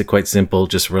 it makes it quite simple.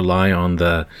 Just rely on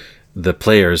the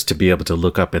players to be able to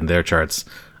look up in their charts.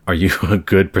 Are you a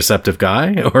good perceptive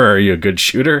guy, or are you a good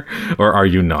shooter, or are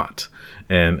you not?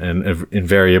 And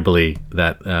invariably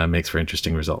that makes for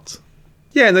interesting results.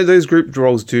 Yeah, and those group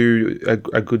roles do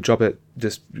a good job at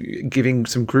just giving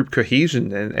some group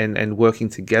cohesion and working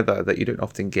together that you don't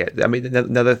often get. I mean,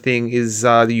 another thing is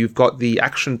you've got the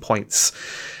action points,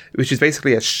 which is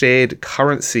basically a shared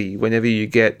currency. Whenever you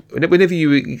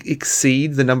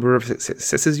exceed the number of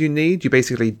successes you need, you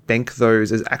basically bank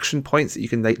those as action points that you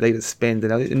can later spend,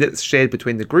 and it's shared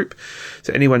between the group,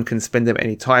 so anyone can spend them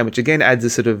any time, which again adds a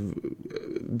sort of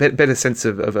better sense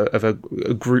of a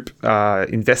group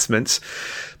investment.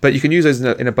 But you can use those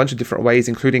in a bunch of different ways,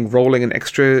 including rolling an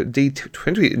extra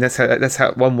d20, and that's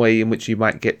how one way in which you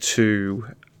might get to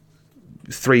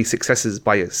 3 successes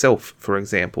by yourself, for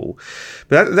example.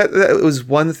 But that was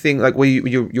one thing, like where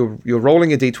you're rolling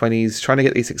your d20s, trying to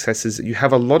get these successes. You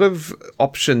have a lot of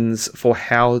options for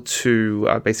how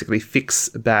to basically fix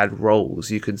bad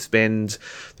rolls. You can spend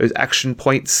those action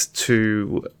points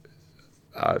to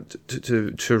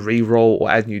re-roll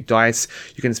or add new dice.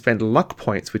 You can spend luck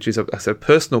points, which is a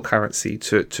personal currency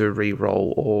to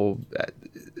re-roll, or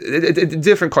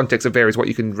different context of varies what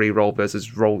you can re-roll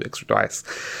versus roll extra dice.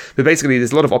 But basically,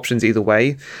 there's a lot of options either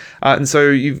way, and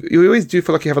so you always do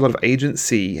feel like you have a lot of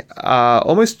agency,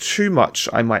 almost too much,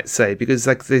 I might say, because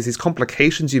like there's these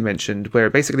complications you mentioned, where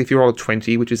basically if you roll a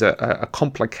 20, which is a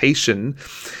complication,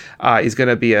 is going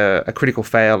to be a critical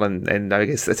fail, and I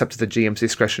guess it's up to the GM's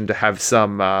discretion to have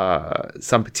some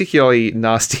particularly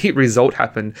nasty result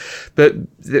happen. But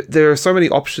there are so many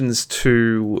options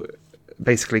to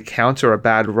basically counter a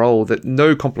bad roll that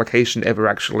no complication ever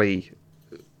actually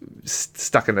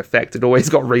stuck in effect. It always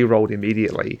got re-rolled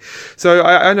immediately. So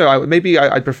I know maybe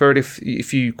I'd prefer it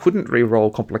if you couldn't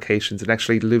re-roll complications and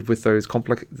actually live with those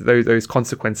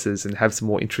consequences and have some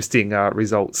more interesting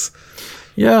results.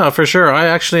 Yeah, for sure. I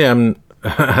actually am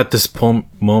at this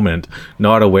moment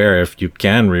not aware if you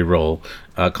can re-roll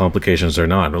complications or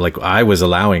not. Like I was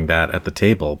allowing that at the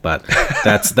table, but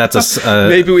that's a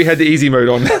maybe we had the easy mode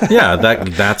on. Yeah,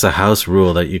 that's a house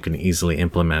rule that you can easily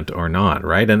implement or not,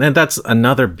 right? And then that's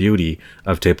another beauty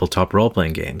of tabletop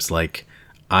role-playing games. Like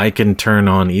I can turn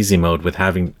on easy mode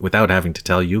without having to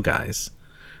tell you guys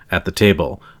at the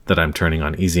table that I'm turning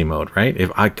on easy mode, right?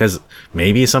 Because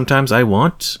maybe sometimes I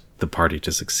want the party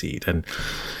to succeed. And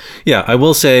yeah, I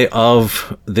will say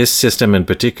of this system in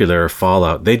particular,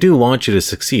 Fallout, they do want you to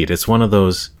succeed. It's one of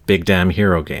those big damn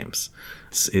hero games.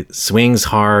 It swings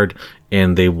hard,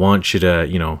 and they want you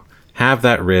to, have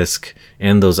that risk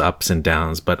and those ups and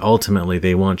downs, but ultimately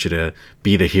they want you to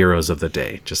be the heroes of the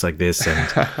day, just like this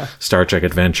and Star Trek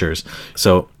Adventures.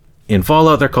 So in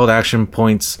Fallout, they're called action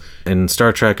points. In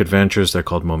Star Trek Adventures, they're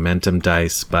called momentum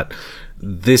dice. But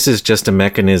this is just a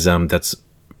mechanism that's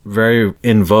very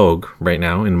in vogue right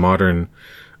now in modern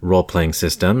role-playing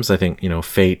systems. I think,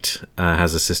 Fate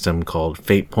has a system called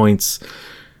Fate Points.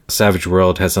 Savage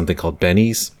World has something called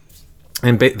Bennies.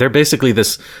 And they're basically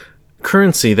this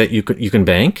currency that you can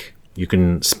bank, you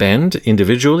can spend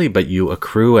individually, but you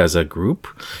accrue as a group.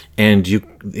 And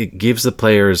it gives the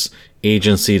players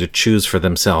agency to choose for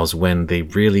themselves when they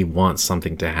really want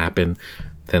something to happen.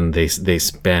 Then they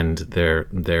spend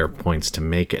their points to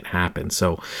make it happen.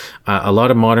 So a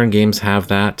lot of modern games have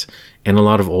that, and a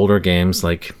lot of older games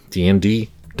like D&D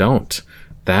don't.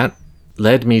 That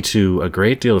led me to a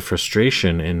great deal of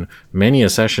frustration in many a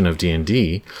session of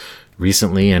D&D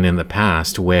recently and in the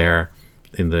past, where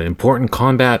in the important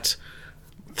combat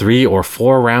 3 or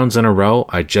 4 rounds in a row,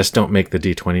 I just don't make the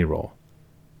D20 roll.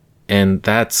 And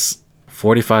that's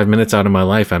 45 minutes out of my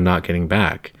life I'm not getting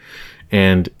back.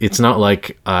 And it's not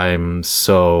like I'm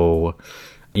so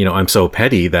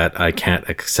petty that I can't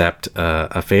accept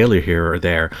a failure here or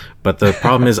there. But the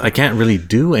problem is I can't really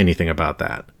do anything about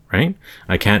that, right?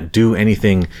 I can't do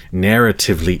anything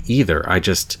narratively either.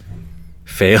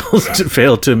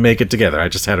 failed to make it together. I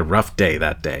just had a rough day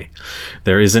that day.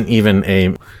 There isn't even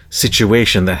a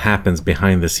situation that happens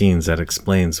behind the scenes that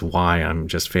explains why I'm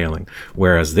just failing.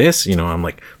 Whereas this, I'm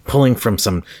like pulling from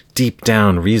some deep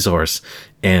down resource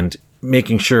and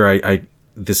making sure I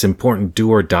this important do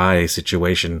or die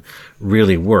situation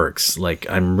really works. Like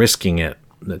I'm risking it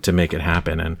to make it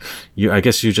happen. And I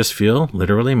guess you just feel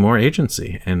literally more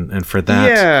agency. And for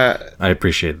that, I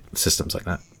appreciate systems like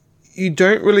that. You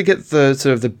don't really get the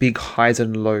sort of the big highs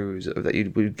and lows that you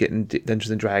would get in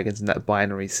Dungeons and Dragons and that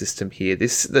binary system here.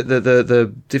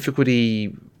 The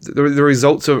difficulty, the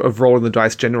results of rolling the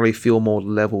dice generally feel more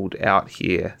leveled out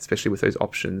here, especially with those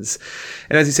options.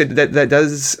 And as you said, that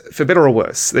does, for better or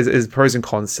worse, there's pros and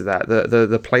cons to that.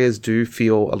 The players do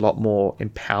feel a lot more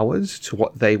empowered to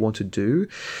what they want to do,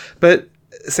 but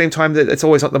at the same time, that it's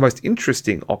always not the most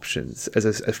interesting options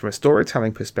as from a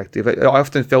storytelling perspective. I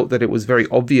often felt that it was very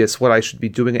obvious what I should be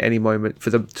doing at any moment for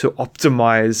them to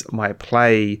optimize my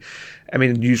play. I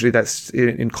mean, usually that's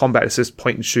in combat, it's just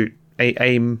point and shoot,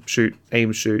 aim, shoot,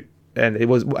 and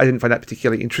I didn't find that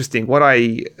particularly interesting. What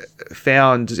I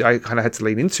found, I kind of had to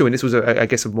lean into, and this was, I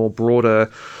guess, a more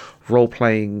broader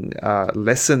role-playing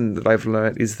lesson that I've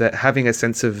learned, is that having a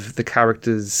sense of the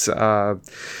characters,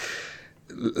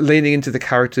 leaning into the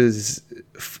characters'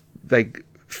 like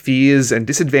fears and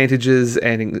disadvantages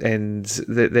and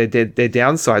their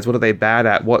downsides. What are they bad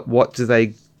at? What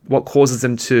causes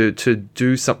them to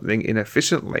do something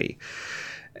inefficiently?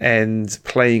 And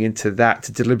playing into that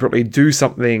to deliberately do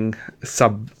something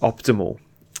suboptimal.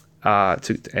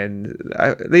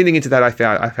 Leaning into that, I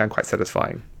found quite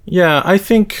satisfying. Yeah, I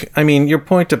think. I mean, your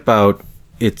point about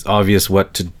it's obvious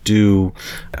what to do,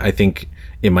 I think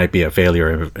it might be a failure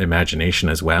of imagination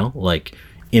as well. Like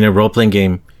in a role-playing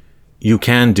game, you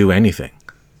can do anything.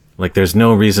 Like there's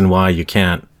no reason why you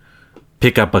can't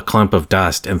pick up a clump of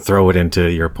dust and throw it into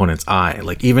your opponent's eye.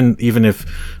 Like even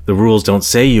if the rules don't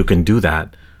say you can do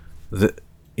that,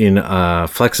 in a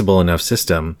flexible enough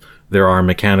system, there are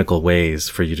mechanical ways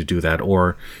for you to do that.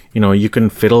 Or, you can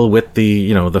fiddle with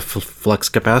the, the flux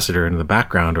capacitor in the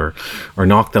background or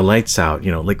knock the lights out.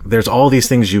 Like there's all these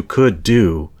things you could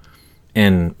do.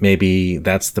 And maybe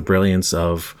that's the brilliance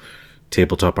of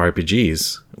tabletop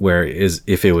RPGs,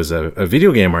 if it was a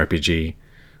video game RPG,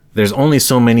 there's only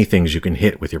so many things you can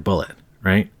hit with your bullet,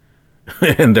 right?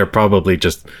 And they're probably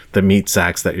just the meat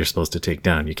sacks that you're supposed to take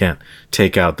down. You can't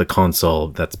take out the console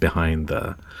that's behind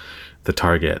the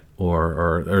target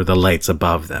or the lights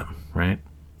above them, right?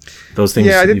 Those things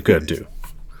you could do.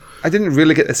 I didn't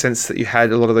really get the sense that you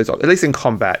had a lot of those, at least in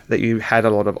combat, that you had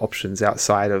a lot of options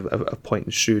outside of point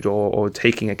and shoot or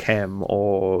taking a cam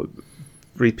or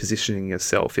repositioning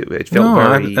yourself. It felt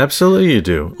very... absolutely you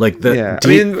do. Like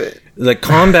the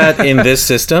combat in this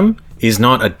system is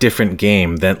not a different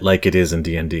game like it is in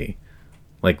D&D.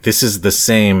 Like this is the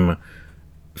same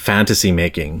fantasy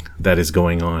making that is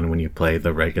going on when you play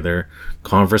the regular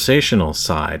conversational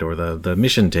side or the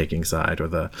mission taking side or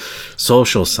the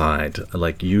social side.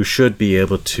 Like you should be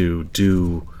able to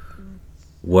do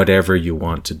whatever you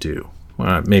want to do.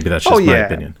 Maybe that's just my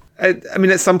opinion. I mean,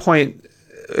 at some point,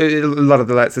 a lot of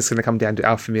that's just going to come down to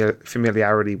our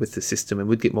familiarity with the system, and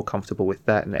we'd get more comfortable with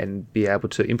that and be able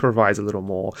to improvise a little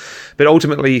more. But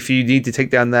ultimately, if you need to take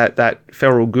down that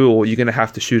feral ghoul, you're going to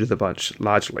have to shoot at a bunch,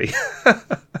 largely.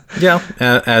 Yeah,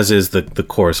 as is the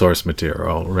core source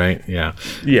material, right? Yeah.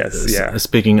 Yes, yeah.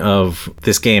 Speaking of,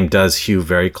 this game does hew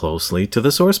very closely to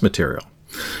the source material.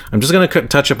 I'm just going to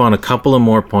touch upon a couple of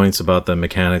more points about the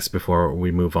mechanics before we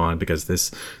move on, because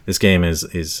this game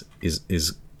is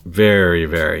very,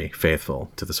 very faithful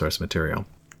to the source material.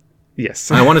 Yes.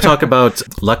 I want to talk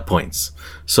about luck points.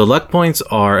 So luck points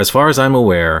are, as far as I'm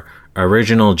aware,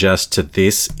 original just to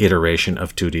this iteration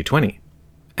of 2D20.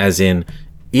 As in,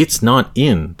 it's not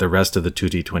in the rest of the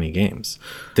 2D20 games.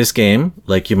 This game,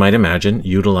 like you might imagine,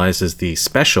 utilizes the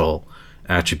special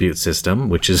attribute system,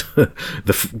 which is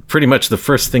pretty much the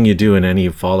first thing you do in any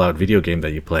Fallout video game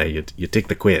that you play. You take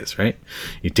the quiz, right?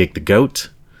 You take the GOAT,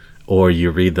 or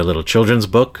you read the little children's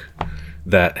book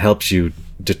that helps you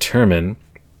determine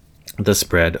the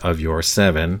spread of your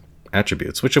 7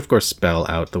 attributes, which of course spell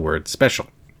out the word special.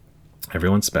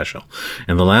 Everyone's special.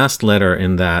 And the last letter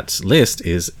in that list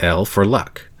is L for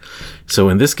luck. So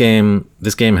in this game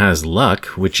has luck,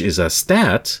 which is a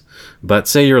stat, but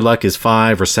say your luck is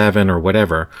 5 or 7 or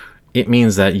whatever, it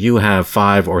means that you have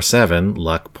 5 or 7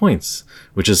 luck points,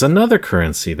 which is another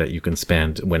currency that you can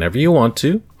spend whenever you want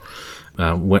to.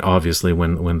 Obviously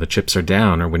when the chips are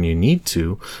down or when you need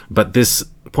to, but this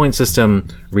point system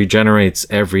regenerates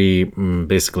every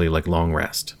basically like long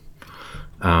rest.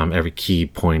 every key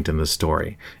point in the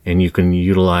story. And you can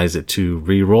utilize it to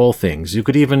re-roll things. You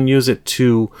could even use it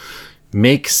to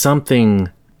make something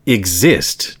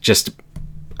exist just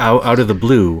out of the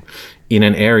blue in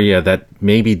an area that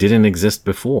maybe didn't exist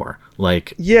before.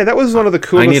 Like, yeah, that was one of the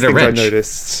coolest things I wrench.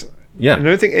 noticed. Yeah. I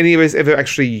don't think any of us ever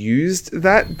actually used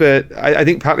that, but I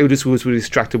think partly we just was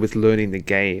distracted with learning the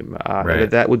game. Right.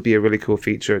 That would be a really cool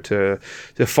feature to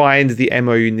find the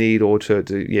ammo you need, or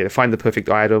to find the perfect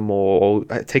item, or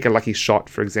take a lucky shot,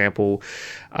 for example.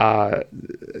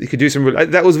 You could do some.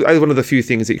 That was one of the few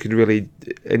things that you could really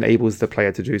enables the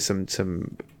player to do some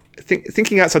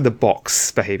thinking outside the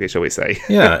box behavior, shall we say.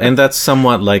 Yeah, and that's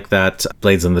somewhat like that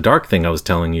Blades in the Dark thing I was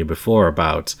telling you before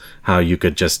about how you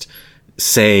could just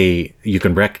say, you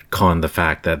can retcon the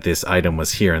fact that this item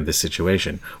was here in this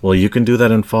situation. Well, you can do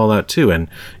that in Fallout too, and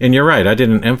you're right, I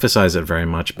didn't emphasize it very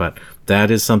much, but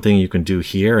that is something you can do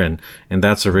here, and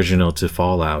that's original to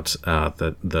Fallout,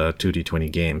 the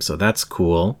 2D20 game, so that's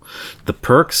cool. The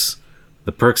perks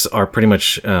are pretty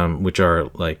much, which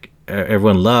are like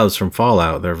everyone loves from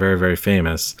Fallout, they're very, very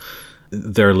famous.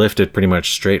 They're lifted pretty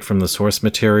much straight from the source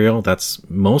material. That's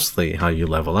mostly how you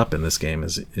level up in this game,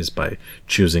 is by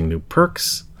choosing new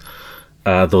perks.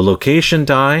 The location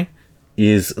die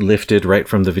is lifted right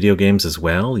from the video games as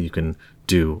well. You can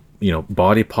do,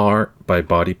 body part by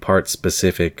body part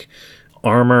specific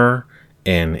armor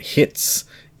and hits.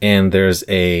 And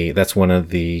that's one of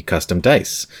the custom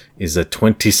dice, is a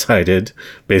 20-sided,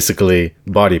 basically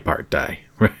body part die.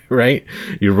 Right?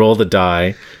 You roll the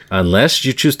die, unless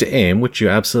you choose to aim, which you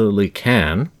absolutely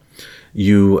can.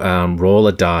 You roll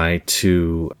a die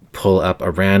to pull up a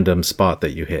random spot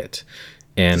that you hit.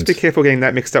 And just be careful getting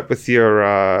that mixed up with your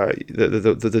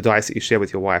the dice that you share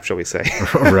with your wife, shall we say?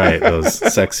 Right, those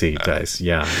sexy dice.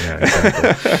 Yeah,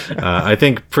 exactly. I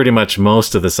think pretty much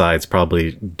most of the sides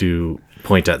probably do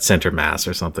point at center mass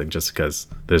or something, just because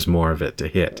there's more of it to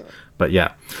hit. But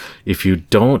yeah, if you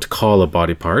don't call a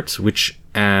body part, which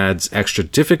adds extra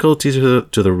difficulty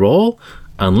to the roll,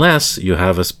 unless you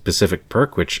have a specific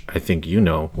perk, which I think you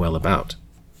know well about.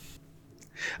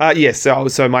 Yes,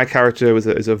 so my character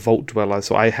is a vault dweller,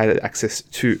 so I had access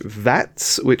to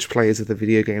VATS, which players of the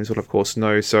video games will of course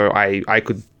know, so I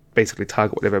could basically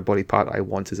target whatever body part I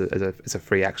want as a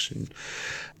free action.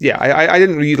 Yeah, I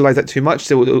didn't really utilize that too much.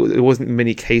 There wasn't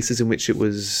many cases in which it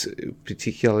was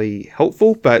particularly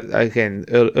helpful, but again,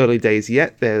 early days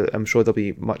yet. I'm sure there'll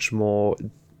be much more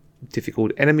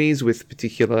difficult enemies with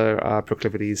particular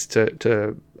proclivities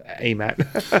to aim at.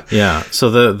 Yeah, so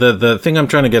the thing I'm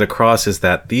trying to get across is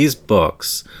that these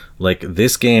books, like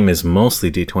this game, is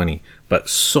mostly D20, but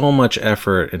so much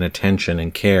effort and attention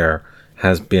and care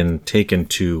has been taken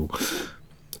to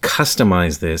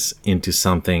customize this into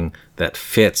something that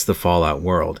fits the Fallout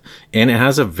world. And it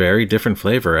has a very different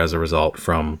flavor as a result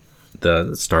from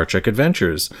the Star Trek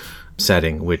Adventures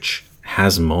setting, which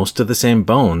has most of the same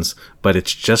bones, but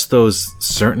it's just those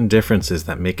certain differences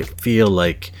that make it feel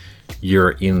like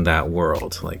you're in that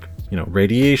world. Like,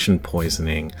 radiation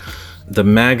poisoning, the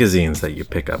magazines that you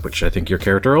pick up, which I think your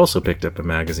character also picked up a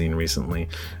magazine recently,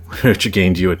 which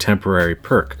gained you a temporary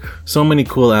perk. So many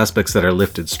cool aspects that are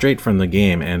lifted straight from the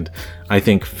game, and I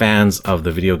think fans of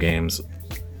the video games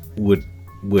would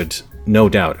no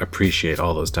doubt appreciate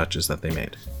all those touches that they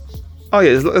made. Oh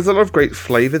yeah, there's a lot of great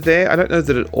flavor there. I don't know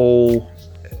that it all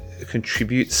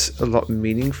contributes a lot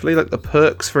meaningfully. Like the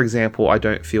perks, for example, I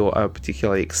don't feel are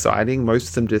particularly exciting. Most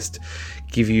of them just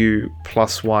give you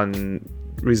 +1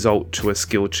 result to a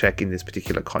skill check in this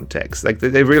particular context. Like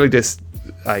they really just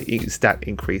stat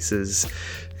increases,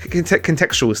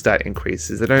 contextual stat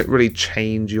increases. They don't really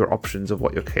change your options of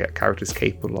what your character is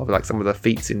capable of, like some of the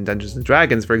feats in Dungeons and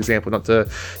Dragons, for example, not to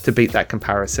beat that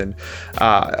comparison.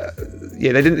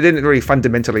 They didn't really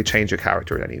fundamentally change your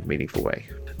character in any meaningful way.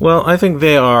 Well, I think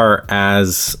they are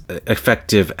as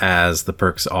effective as the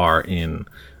perks are in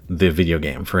the video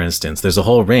game. For instance, there's a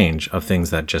whole range of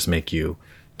things that just make you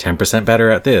 10% better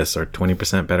at this or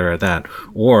 20% better at that.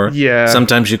 Or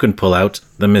sometimes you can pull out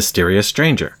the mysterious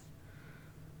stranger.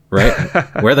 Right?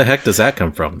 Where the heck does that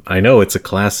come from? I know it's a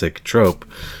classic trope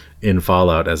in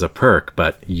Fallout as a perk,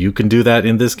 but you can do that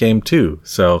in this game too.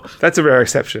 So that's a rare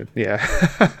exception. Yeah.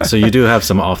 So you do have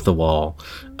some off-the-wall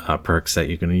perks that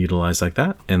you can utilize like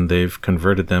that, and they've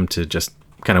converted them to just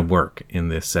kind of work in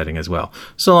this setting as well.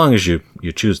 So long as you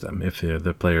choose them, if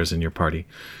the players in your party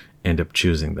end up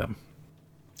choosing them.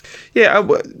 Yeah,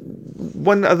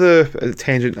 one other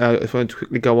tangent I want to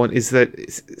quickly go on is that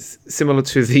it's similar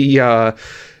to the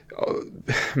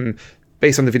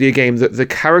based on the video game, the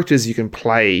characters you can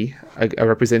play are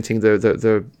representing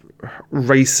the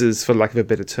races, for lack of a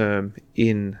better term,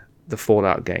 in the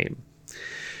Fallout game.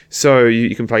 So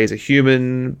you can play as a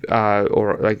human,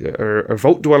 or like a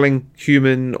vault-dwelling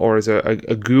human, or as a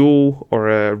ghoul, or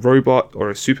a robot, or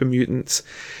a super mutant.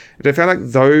 And I found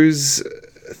like those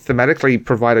thematically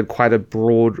provided quite a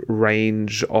broad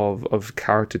range of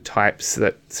character types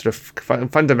that sort of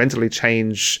fundamentally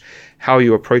change how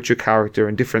you approach your character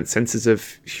and different senses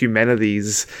of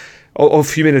humanities, of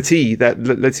humanity, that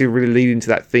lets you really lead into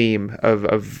that theme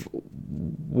of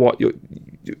what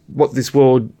this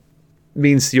world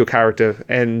means to your character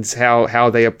and how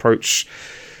they approach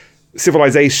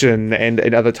civilization and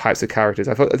other types of characters.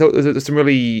 I thought there was some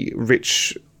really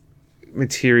rich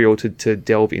material to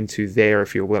delve into there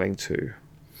if you're willing to.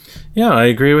 Yeah, I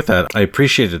agree with that. I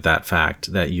appreciated that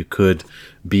fact that you could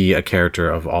be a character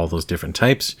of all those different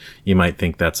types. You might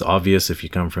think that's obvious if you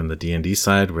come from the D&D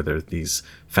side where there's these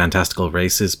fantastical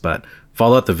races, but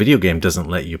Fallout the video game doesn't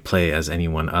let you play as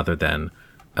anyone other than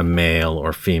a male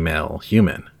or female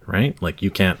human, right? Like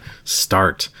you can't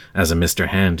start as a Mr.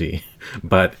 Handy,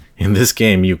 but in this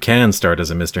game you can start as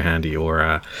a Mr. Handy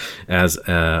or as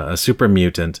a super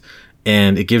mutant.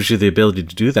 And it gives you the ability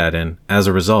to do that. And as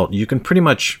a result, you can pretty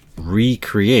much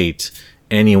recreate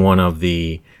any one of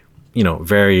the,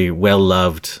 very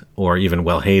well-loved or even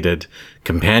well-hated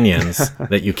companions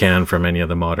that you can from any of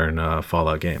the modern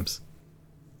Fallout games.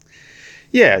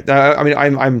 Yeah, I mean,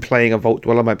 I'm playing a Vault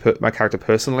Dweller, my character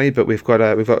personally, but we've got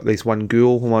at least one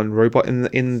ghoul, one robot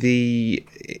in the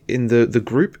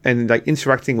group, and like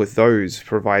interacting with those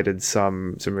provided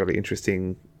some really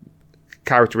interesting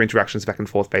character interactions back and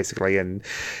forth, basically, and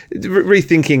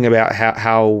rethinking about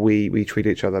how we treat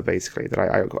each other, basically, that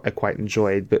I quite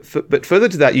enjoyed. But further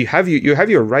to that, you have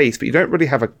your race, but you don't really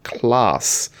have a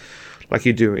class like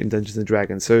you do in Dungeons and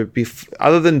Dragons. So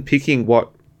other than picking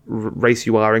what race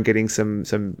you are and getting some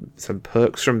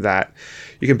perks from that,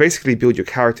 you can basically build your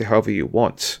character however you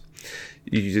want.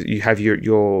 You have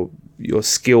your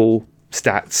skill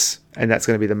stats, and that's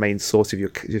going to be the main source of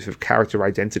your sort of character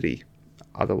identity.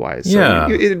 Otherwise, so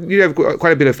you have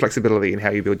quite a bit of flexibility in how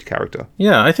you build your character.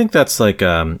 Yeah, I think that's like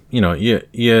you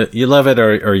love it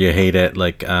or you hate it.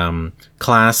 Like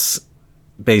class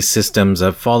based systems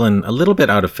have fallen a little bit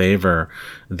out of favor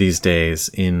these days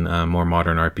in more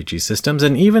modern RPG systems,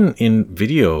 and even in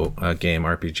video game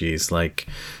RPGs. Like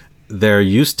there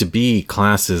used to be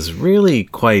classes really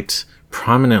quite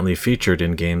prominently featured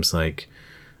in games like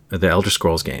the Elder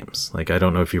Scrolls games. Like, I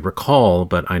don't know if you recall,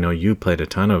 but I know you played a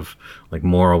ton of like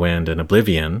Morrowind and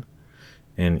Oblivion,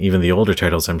 and even the older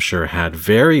titles, I'm sure, had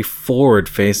very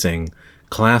forward-facing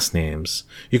class names.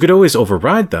 You could always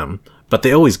override them, but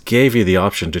they always gave you the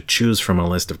option to choose from a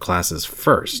list of classes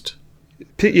first.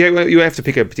 Yeah, you have to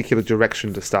pick a particular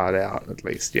direction to start out, at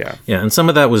least, yeah. Yeah, and some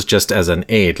of that was just as an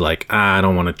aid, like, I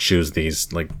don't want to choose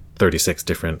these, like, 36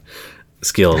 different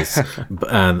skills,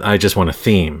 and I just want a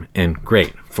theme, and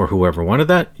great. For whoever wanted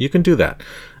that, you can do that.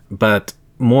 But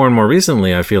more and more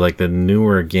recently, I feel like the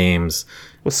newer games...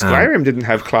 Well, Skyrim didn't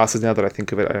have classes now that I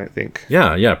think of it, I don't think.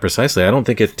 Yeah, precisely. I don't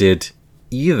think it did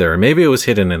either. Maybe it was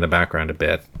hidden in the background a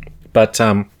bit. But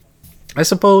I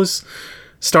suppose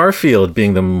Starfield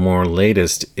being the more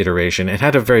latest iteration, it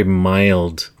had a very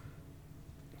mild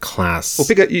class. Well,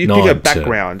 you pick a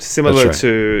background, similar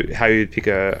to how you'd pick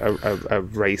a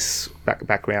race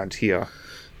background here.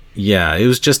 Yeah, it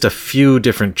was just a few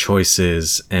different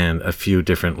choices and a few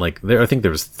different, I think there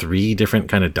was 3 different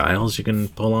kind of dials you can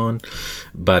pull on.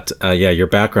 But your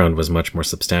background was much more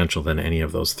substantial than any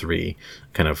of those 3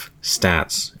 kind of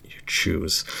stats you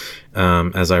choose,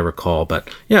 as I recall.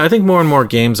 But yeah, I think more and more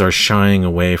games are shying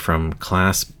away from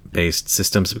class-based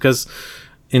systems because,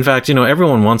 in fact,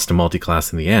 everyone wants to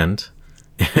multi-class in the end.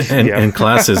 and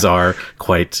classes are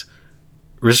quite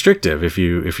restrictive if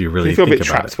you really think about it. You feel a bit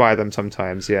trapped by them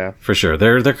sometimes, yeah. For sure.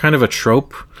 They're kind of a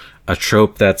trope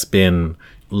that's been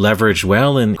leveraged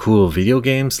well in cool video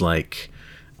games like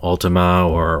Ultima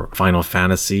or Final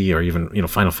Fantasy, or even,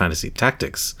 Final Fantasy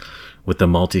Tactics, with the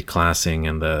multi-classing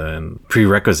and the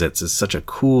prerequisites is such a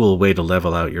cool way to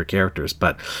level out your characters.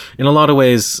 But in a lot of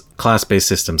ways, class-based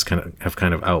systems have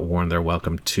outworn their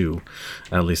welcome too,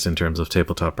 at least in terms of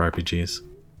tabletop RPGs.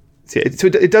 So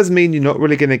it does mean you're not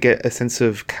really going to get a sense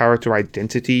of character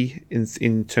identity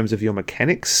in terms of your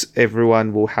mechanics.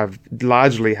 Everyone will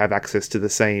largely have access to the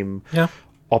same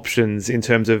options in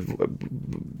terms of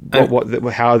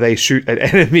how they shoot at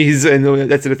enemies and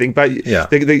that sort of thing. But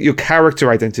your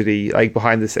character identity, like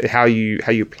behind this, how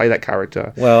you play that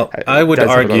character. Well, I would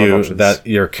argue that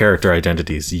your character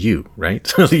identity is you, right?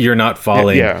 You're not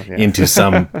falling into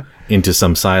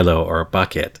some silo or a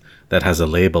bucket that has a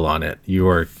label on it.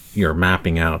 You're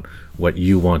mapping out what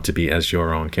you want to be as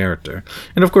your own character.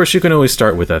 And of course, you can always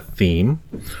start with a theme,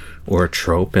 or a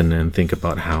trope, and then think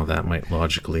about how that might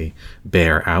logically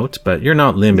bear out. But you're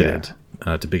not limited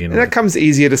to begin with. And that comes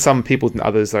easier to some people than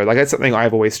others, though. Like, that's something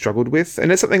I've always struggled with,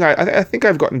 and it's something I think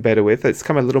I've gotten better with. It's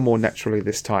come a little more naturally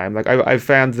this time. Like, I've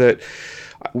found that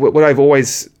what I've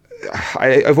always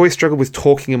struggled with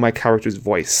talking in my character's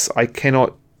voice. I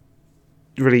cannot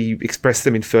really express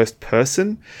them in first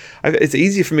person. It's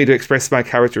easier for me to express my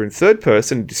character in third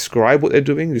person, describe what they're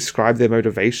doing, describe their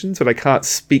motivations, but I can't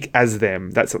speak as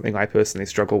them. That's something I personally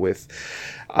struggle with.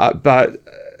 But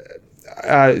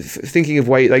thinking of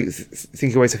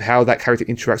ways of how that character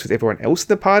interacts with everyone else in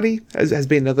the party has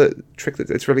been another trick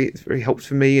that's really helped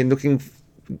for me, and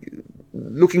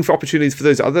looking for opportunities for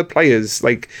those other players,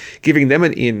 like giving them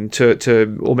an in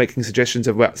to or making suggestions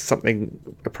about something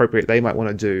appropriate they might want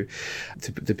to do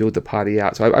to build the party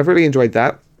out. So I've really enjoyed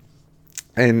that.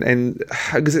 And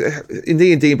because in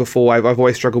D&D before, I've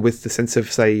always struggled with the sense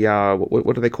of, say,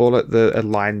 what do they call it? The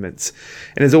alignments.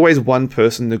 And there's always one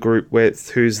person in the group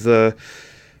who's the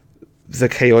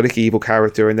chaotic evil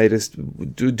character, and they just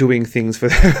doing things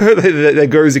that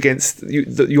goes against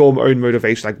your own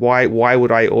motivation. Like, why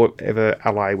would I ever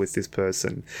ally with this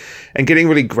person? And getting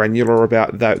really granular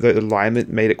about that, the alignment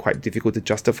made it quite difficult to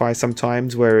justify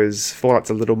sometimes, whereas Fallout's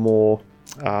a little more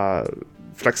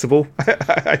flexible,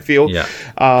 I feel. Yeah.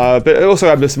 But also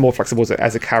I'm just more flexible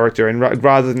as a character, and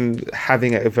rather than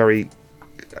having a very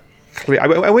clear,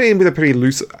 I went in with a pretty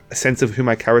loose sense of who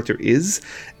my character is,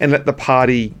 and let the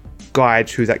party guide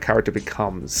who that character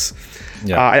becomes.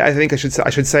 Yeah. I think I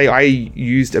should say I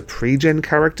used a pre-gen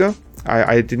character.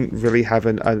 I didn't really have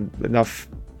enough.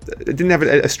 I didn't have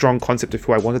a strong concept of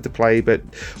who I wanted to play, but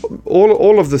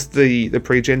all of the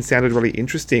pre-gen sounded really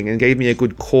interesting and gave me a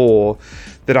good core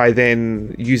that I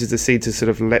then used as a seed to sort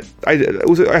of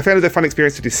I found it a fun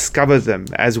experience to discover them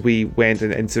as we went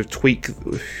and sort of tweak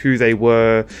who they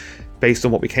were based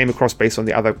on what we came across, based on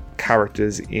the other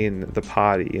characters in the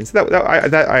party. And so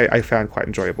that I found quite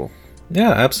enjoyable.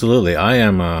 Yeah, absolutely. I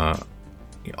am a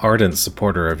ardent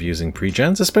supporter of using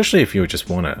pre-gens, especially if you just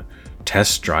want to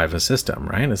test drive a system,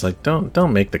 right? It's like,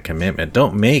 don't make the commitment.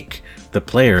 Don't make the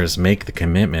players make the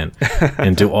commitment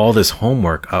and do all this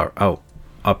homework out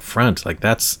up front. Like,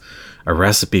 that's a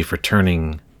recipe for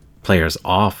turning players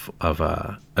off of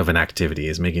an activity,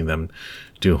 is making them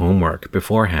do homework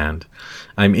beforehand.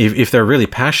 If they're really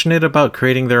passionate about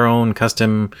creating their own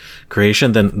custom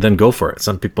creation, then go for it.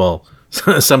 Some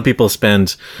people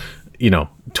spend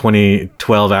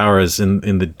 12 hours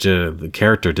in the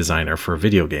character designer for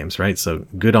video games, right? So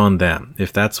good on them.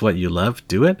 If that's what you love,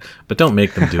 do it, but don't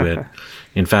make them do it.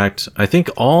 In fact, I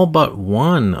think all but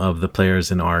one of the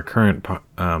players in our current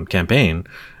campaign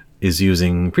is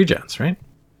using pre-gens, right?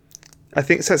 I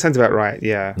think that sounds about right.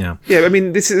 Yeah. Yeah. I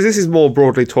mean, this is more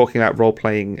broadly talking about role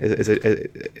playing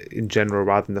in general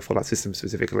rather than the Fallout system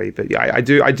specifically. But yeah, I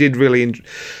did really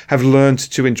have learned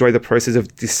to enjoy the process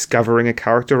of discovering a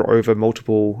character over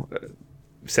multiple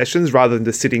sessions rather than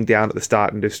just sitting down at the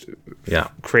start and just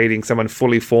creating someone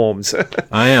fully formed.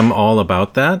 I am all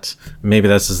about that. Maybe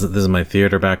this is my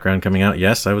theater background coming out.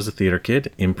 Yes, I was a theater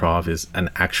kid. Improv is an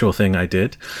actual thing I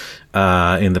did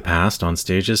in the past on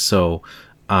stages. So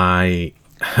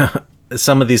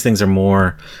some of these things are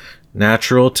more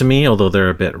natural to me, although they're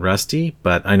a bit rusty,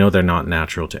 but I know they're not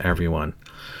natural to everyone.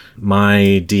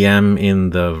 My DM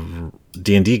in the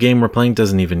D&D game we're playing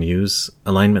doesn't even use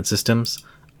alignment systems.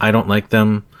 I don't like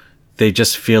them. They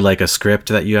just feel like a script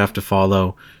that you have to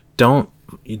follow.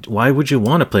 Why would you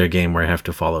want to play a game where I have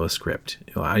to follow a script?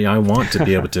 I want to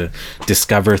be able to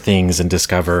discover things and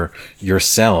discover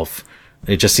yourself.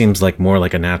 It just seems like more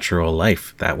like a natural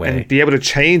life that way. And be able to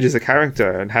change as a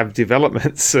character and have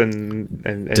developments and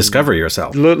discover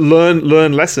yourself.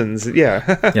 Learn lessons.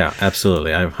 Yeah. Yeah,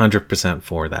 absolutely. I'm 100%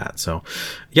 for that. So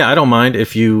yeah, I don't mind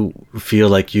if you feel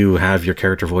like you have your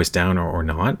character voice down or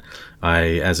not.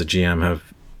 I, as a GM, have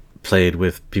played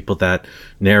with people that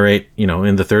narrate,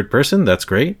 in the third person. That's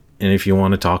great. And if you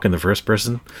want to talk in the first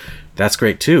person, that's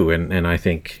great too. And I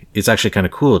think it's actually kind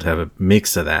of cool to have a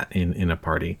mix of that in a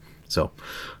party. So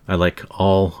I like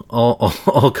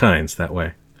all kinds that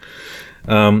way.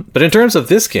 But in terms of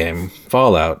this game,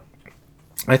 Fallout,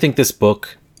 I think this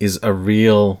book is a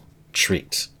real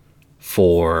treat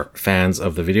for fans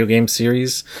of the video game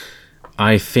series.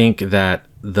 I think that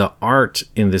the art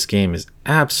in this game is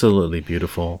absolutely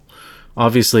beautiful.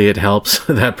 Obviously, it helps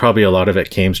that probably a lot of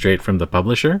it came straight from the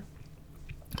publisher.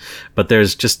 But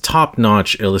there's just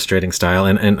top-notch illustrating style.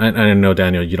 And I know,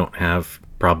 Daniel, you don't have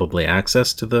probably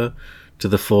access to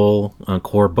the full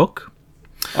core book.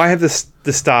 I have the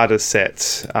starter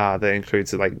set that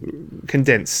includes like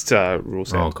condensed rule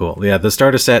set. Oh, cool. Yeah, the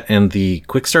starter set and the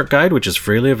quick start guide, which is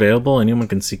freely available. Anyone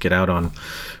can seek it out on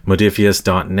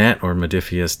modifius.net or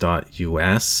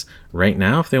modifius.us right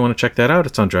now if they want to check that out.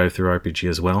 It's on DriveThruRPG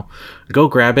as well. Go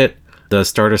grab it. The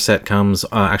starter set comes,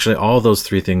 actually all those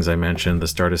three things I mentioned, the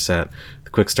starter set, the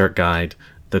quick start guide,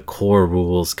 the core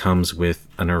rules comes with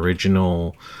an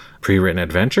original pre-written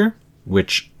adventure,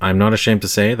 which I'm not ashamed to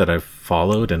say that I've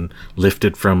followed and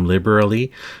lifted from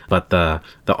liberally, but the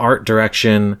art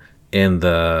direction and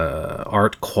the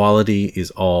art quality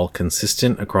is all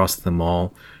consistent across them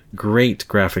all. Great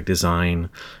graphic design.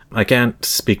 I can't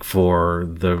speak for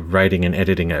the writing and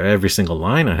editing of every single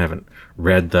line. I haven't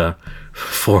read the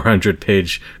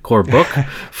 400-page core book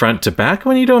front to back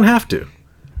when you don't have to.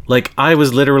 Like, I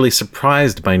was literally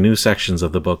surprised by new sections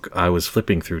of the book I was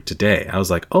flipping through today. I was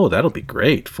like, oh, that'll be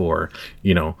great for,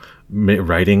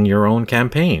 writing your own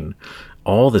campaign.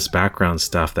 All this background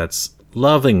stuff that's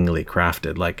lovingly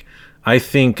crafted. Like, I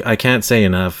think I can't say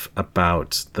enough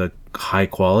about the high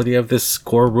quality of this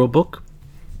core rulebook.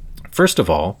 First of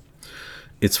all,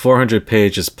 it's 400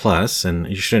 pages plus, and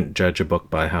you shouldn't judge a book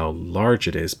by how large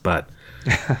it is, but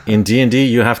in D&D,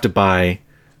 you have to buy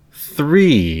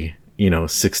 3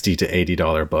 $60 to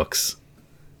 $80 books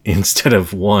instead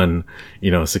of one,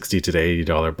 $60 to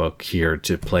 $80 book here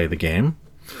to play the game.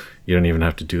 You don't even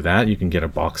have to do that. You can get a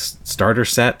box starter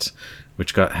set,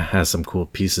 which has some cool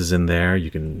pieces in there. You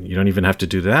don't even have to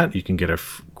do that. You can get a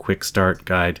quick start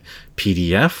guide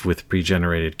PDF with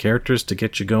pre-generated characters to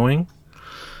get you going.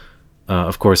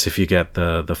 Of course, if you get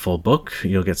the full book,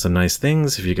 you'll get some nice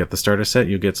things. If you get the starter set,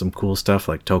 you'll get some cool stuff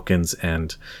like tokens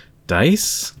and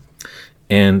dice.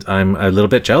 And I'm a little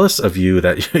bit jealous of you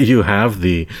that you have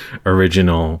the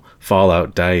original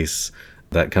Fallout dice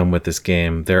that come with this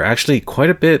game. They're actually quite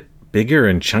a bit bigger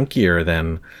and chunkier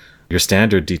than your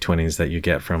standard D20s that you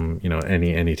get from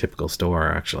any typical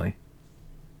store, actually.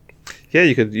 Yeah,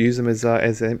 you could use them as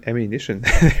ammunition.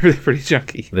 They're pretty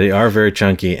chunky. They are very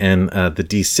chunky, and the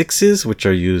D6s, which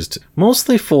are used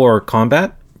mostly for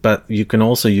combat, but you can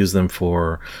also use them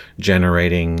for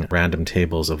generating random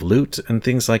tables of loot and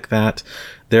things like that.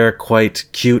 They're quite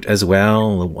cute as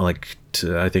well. Like,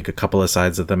 I think a couple of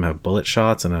sides of them have bullet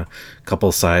shots, and a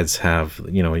couple sides have,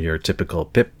 your typical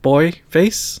Pip-Boy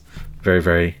face. Very,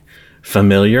 very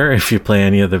familiar if you play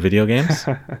any of the video games.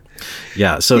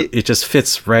 Yeah, so it just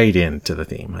fits right into the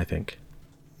theme, I think.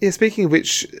 Yeah, speaking of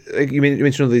which, you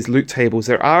mentioned all these loot tables.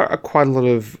 There are quite a lot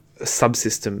of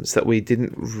subsystems that we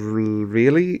didn't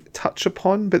really touch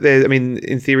upon, but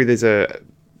in theory, there's a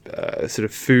sort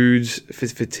of food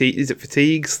fatigue. Is it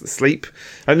fatigues, sleep?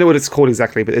 I don't know what it's called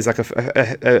exactly, but there's like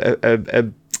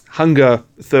a hunger,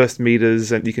 thirst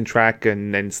meters, and you can track,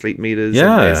 and then sleep meters.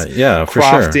 Yeah, for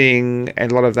sure. Crafting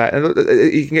and a lot of that, and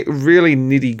you can get really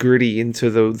nitty gritty into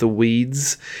the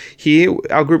weeds. Here,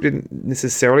 our group didn't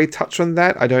necessarily touch on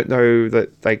that. I don't know that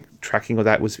like tracking of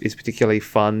that is particularly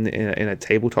fun in a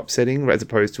tabletop setting, as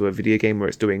opposed to a video game where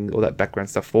it's doing all that background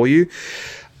stuff for you.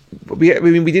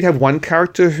 We did have one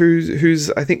character who's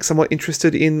I think somewhat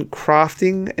interested in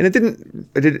crafting, and it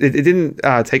didn't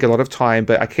take a lot of time,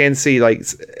 but I can see like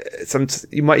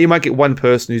you might get one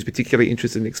person who's particularly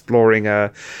interested in exploring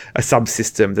a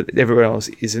subsystem that everyone else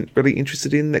isn't really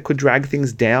interested in, that could drag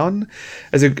things down.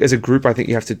 As a group, I think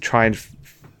you have to try and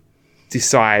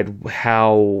decide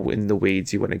how in the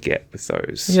weeds you want to get with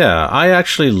those. Yeah, I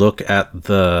actually look at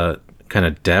the kind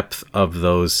of depth of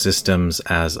those systems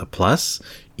as a plus.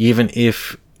 Even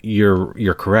if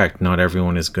you're correct, not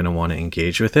everyone is going to want to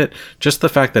engage with it. Just the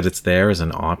fact that it's there as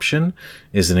an option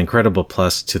is an incredible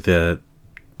plus to the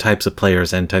types of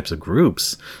players and types of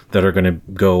groups that are going to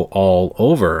go all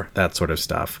over that sort of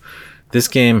stuff. This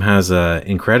game has a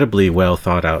incredibly well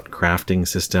thought out crafting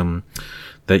system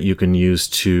that you can use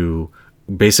to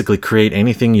basically create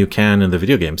anything you can in the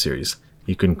video game series.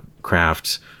 You can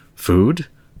craft food,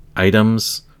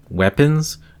 items,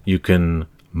 weapons. You can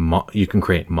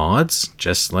create mods,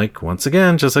 just like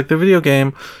the video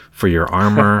game, for your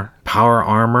armor, power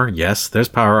armor. Yes, there's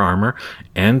power armor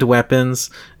and weapons.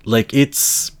 Like,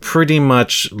 it's pretty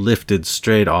much lifted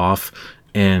straight off,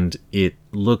 and it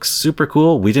looks super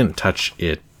cool. We didn't touch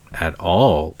it at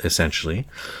all, essentially,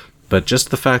 but just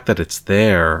the fact that it's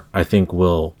there, I think,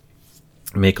 will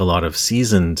make a lot of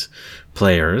seasoned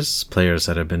players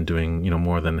that have been doing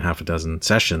more than half a dozen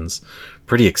sessions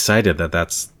pretty excited that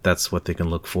that's what they can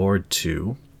look forward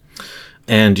to.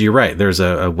 And you're right, there's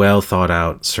a well thought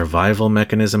out survival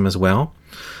mechanism as well.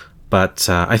 But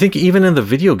I think even in the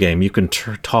video game, you can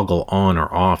toggle on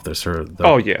or off the sort of the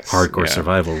hardcore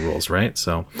survival rules, right?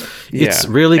 So it's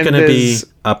really going to be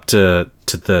up to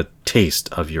the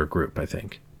taste of your group, I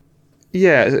think.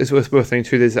 Yeah, it's worth noting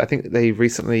too. I think they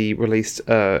recently released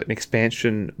an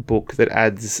expansion book that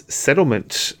adds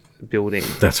settlement building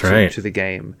to the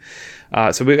game.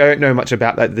 So I don't know much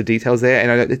about the details there,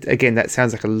 and again, that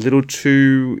sounds like a little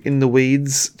too in the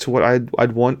weeds to what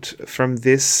I'd want from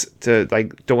this. To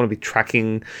don't want to be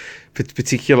tracking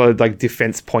particular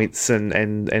defense points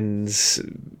and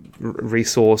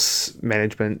resource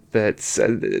management, but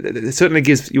it certainly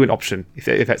gives you an option if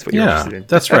that's what you're interested in.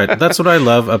 That's right. That's what I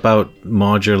love about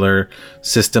modular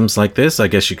systems like this. I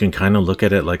guess you can kind of look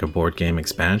at it like a board game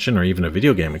expansion or even a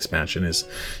video game expansion. Is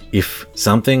if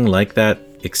something like that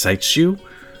excites you,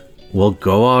 well,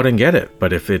 go out and get it.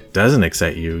 But if it doesn't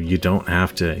excite you, you don't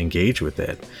have to engage with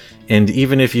it. And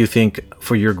even if you think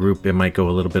for your group it might go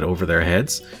a little bit over their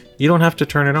heads, you don't have to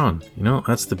turn it on.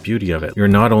 That's the beauty of it. You're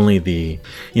not only the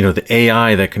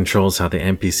AI that controls how the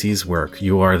NPCs work.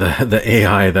 You are the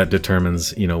AI that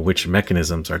determines, which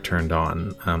mechanisms are turned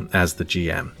on as the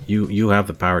GM. You have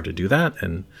the power to do that,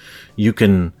 and you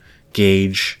can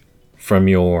gauge from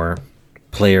your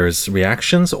players'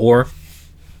 reactions, or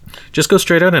just go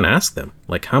straight out and ask them,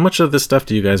 how much of this stuff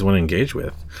do you guys want to engage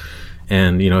with?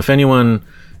 And, if anyone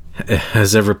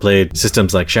has ever played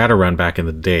systems like Shadowrun back in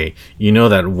the day,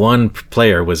 that one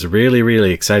player was really,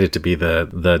 really excited to be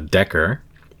the decker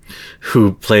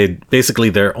who played basically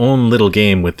their own little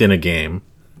game within a game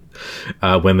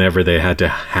whenever they had to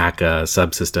hack a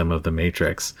subsystem of the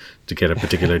Matrix to get a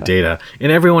particular data,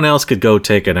 and everyone else could go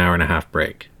take an hour and a half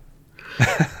break.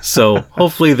 So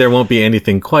hopefully there won't be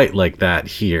anything quite like that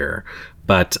here.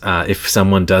 But if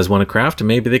someone does want to craft,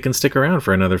 maybe they can stick around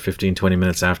for another 15, 20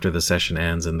 minutes after the session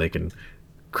ends, and they can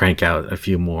crank out a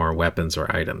few more weapons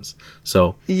or items.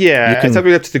 So it's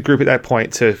probably up to the group at that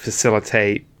point to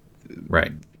facilitate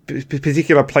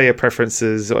particular player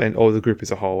preferences or the group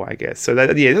as a whole, I guess. So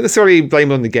not necessarily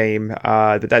blame it on the game.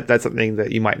 That's something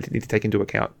that you might need to take into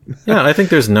account. Yeah, I think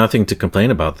there's nothing to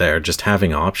complain about there. Just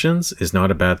having options is not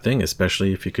a bad thing,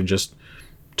 especially if you can just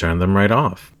turn them right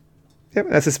off. Yeah,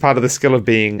 that's just part of the skill of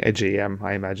being a GM,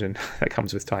 I imagine. That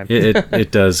comes with time. it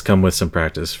does come with some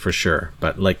practice, for sure.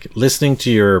 But listening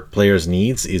to your players'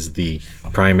 needs is the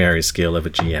primary skill of a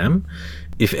GM.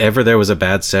 If ever there was a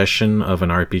bad session of an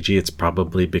RPG, it's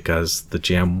probably because the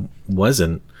GM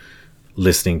wasn't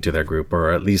listening to their group,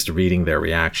 or at least reading their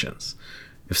reactions.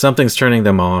 If something's turning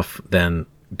them off, then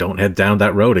don't head down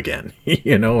that road again,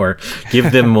 or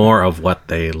give them more of what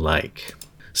they like.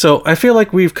 So I feel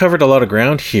like we've covered a lot of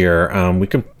ground here. We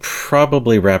can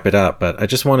probably wrap it up, but I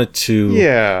just wanted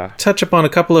to touch upon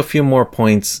a few more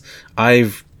points.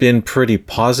 I've been pretty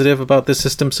positive about this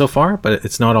system so far, but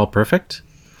it's not all perfect.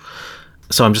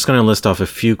 So I'm just going to list off a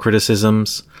few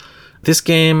criticisms. This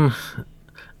game,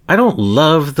 I don't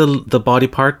love the body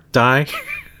part die.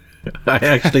 I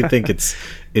actually think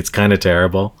it's kind of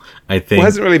terrible. I think it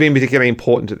hasn't really been particularly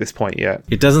important at this point yet.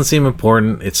 It doesn't seem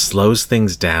important. It slows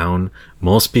things down.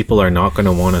 Most people are not going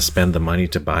to want to spend the money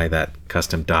to buy that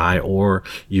custom die or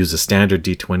use a standard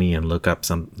D20 and look up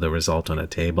the result on a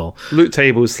table. Loot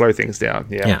tables slow things down.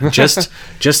 Yeah.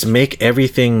 Just make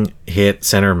everything hit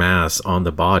center mass on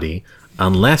the body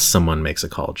unless someone makes a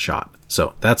called shot.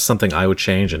 So that's something I would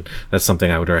change, and that's something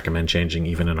I would recommend changing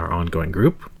even in our ongoing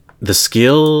group. The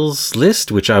skills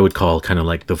list, which I would call kind of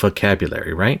like the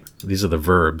vocabulary, right? These are the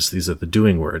verbs. These are the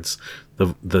doing words.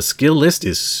 The skill list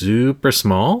is super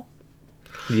small.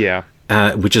 Yeah.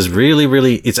 Which is really,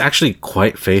 really, it's actually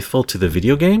quite faithful to the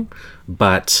video game.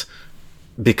 But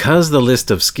because the list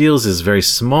of skills is very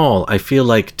small, I feel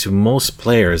like to most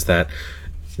players that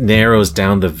narrows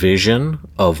down the vision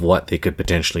of what they could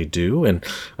potentially do. And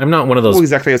I'm not one of those... Well,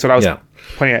 exactly. That's what I was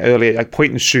pointing out earlier.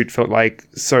 Point and shoot felt like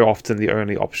so often the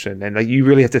only option. And you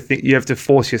really have to think, you have to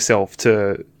force yourself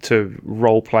to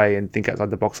role play and think outside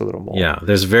the box a little more. Yeah,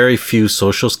 there's very few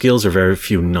social skills or very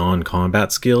few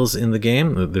non-combat skills in the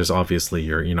game. There's obviously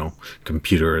your,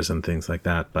 computers and things like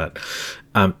that. But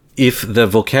if the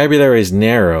vocabulary is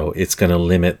narrow, it's going to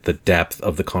limit the depth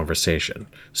of the conversation.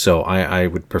 So I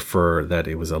would prefer that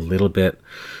it was a little bit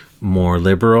more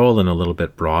liberal and a little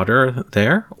bit broader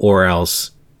there, or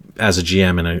else as a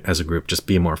GM and as a group, just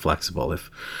be more flexible. If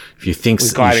you think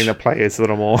guiding the players a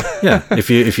little more, if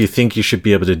you think you should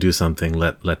be able to do something,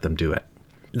 let them do it.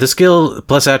 The skill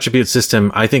plus attribute system,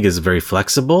 I think, is very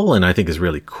flexible and I think is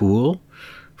really cool.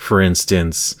 For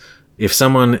instance, if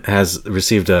someone has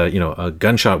received a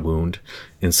gunshot wound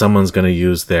and someone's going to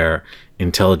use their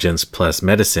intelligence plus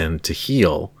medicine to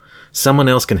heal, someone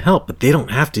else can help, but they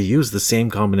don't have to use the same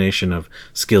combination of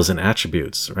skills and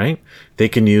attributes, right? They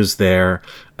can use their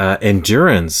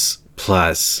endurance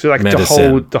plus So like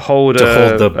medicine to hold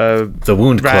the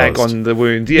wound rag closed. on the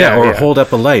wound. Or hold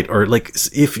up a light, or like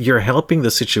if you're helping the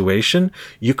situation,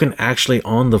 you can actually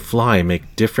on the fly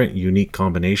make different unique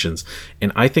combinations,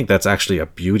 and I think that's actually a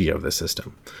beauty of the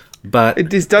system. But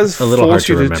This does a little hard force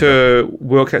you remember. to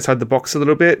work outside the box a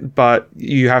little bit, but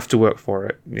you have to work for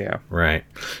it. Yeah. Right.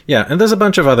 Yeah, and there's a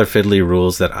bunch of other fiddly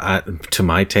rules that, to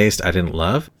my taste, I didn't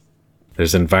love.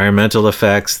 There's environmental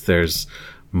effects, there's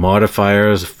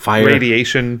modifiers,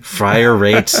 Radiation, fire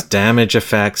rates, damage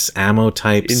effects, ammo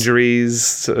types.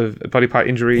 injuries, body part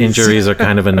injuries. Injuries are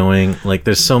kind of annoying. Like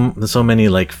there's so many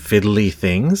like fiddly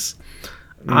things.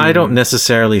 I don't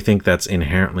necessarily think that's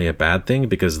inherently a bad thing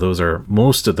because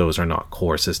most of those are not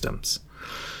core systems.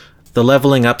 The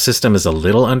leveling up system is a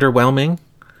little underwhelming.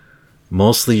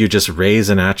 Mostly you just raise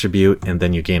an attribute and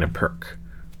then you gain a perk,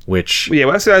 which Yeah,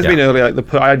 well, that's what I was mean earlier.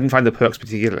 Like I didn't find the perks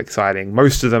particularly exciting.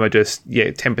 Most of them are just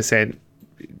 10%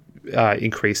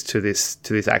 increase to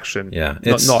this action. Yeah,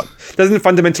 not doesn't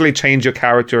fundamentally change your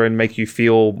character and make you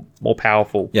feel more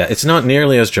powerful. Yeah, it's not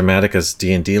nearly as dramatic as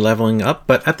D&D leveling up,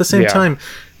 but at the same time,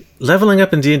 leveling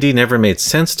up in D&D never made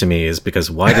sense to me is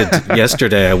because why did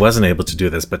yesterday I wasn't able to do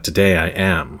this, but today I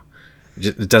am?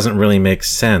 It doesn't really make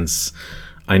sense.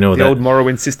 I know the old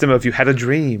Morrowind system of you had a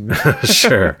dream.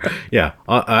 Sure. Yeah.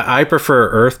 I prefer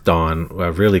Earth Dawn,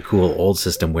 a really cool old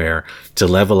system where to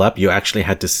level up, you actually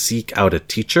had to seek out a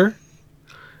teacher.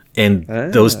 And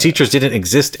those teachers didn't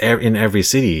exist in every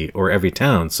city or every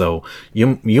town. So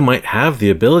you might have the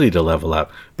ability to level up,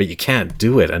 but you can't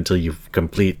do it until you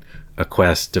complete a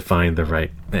quest to find the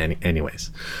right...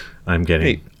 Anyways, I'm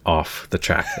getting off the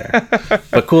track there.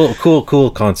 But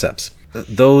cool concepts.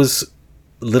 Those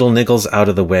little niggles out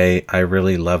of the way, I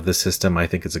really love the system. I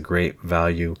think it's a great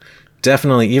value.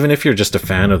 Definitely, even if you're just a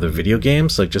fan of the video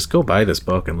games, like just go buy this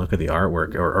book and look at the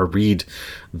artwork or read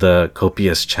the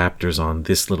copious chapters on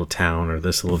this little town or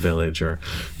this little village or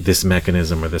this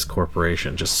mechanism or this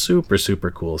corporation. Just super, super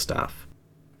cool stuff.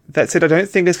 That said, I don't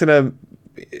think it's going to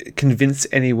convince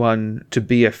anyone to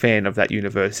be a fan of that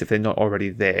universe if they're not already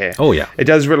there. Oh yeah, it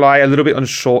does rely a little bit on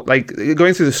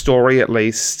going through the story, at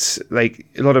least, like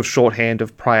a lot of shorthand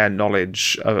of prior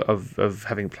knowledge of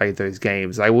having played those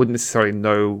games. I wouldn't necessarily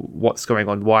know what's going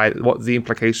on, what the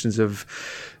implications of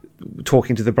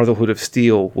talking to the Brotherhood of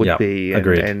Steel would be,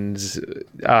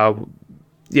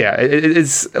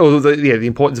 it's although the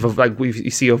importance of like you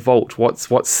see a vault. What's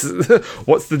what's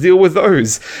the deal with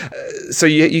those? So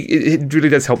it really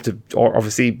does help to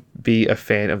obviously be a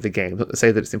fan of the game. Not to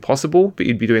say that it's impossible, but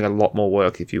you'd be doing a lot more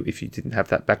work if you didn't have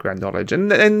that background knowledge.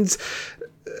 And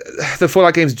the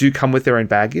Fallout games do come with their own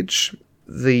baggage.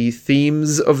 The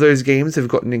themes of those games have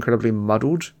gotten incredibly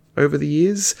muddled over the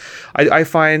years. I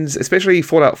find, especially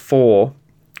Fallout 4.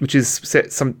 Which is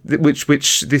set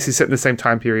which this is set in the same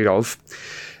time period of.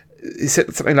 It's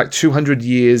set something like 200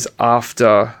 years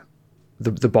after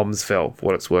the bombs fell, for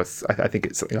what it's worth. I think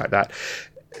it's something like that.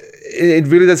 It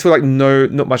really does feel like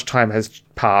not much time has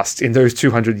passed in those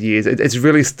 200 years. It's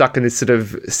really stuck in this sort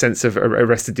of sense of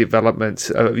arrested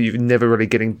development. You're never really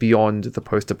getting beyond the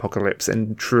post-apocalypse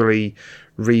and truly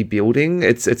rebuilding.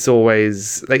 It's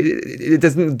always like it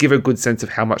doesn't give a good sense of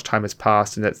how much time has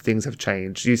passed and that things have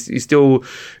changed. You're still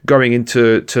going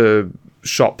into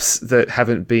shops that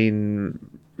haven't been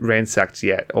ransacked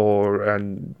yet, or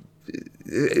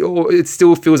it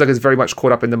still feels like it's very much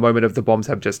caught up in the moment of the bombs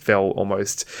have just fell,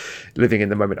 almost living in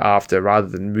the moment after rather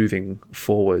than moving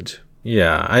forward.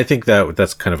 Yeah, I think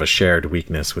that's kind of a shared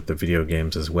weakness with the video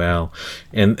games as well.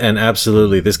 And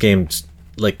absolutely, this game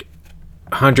like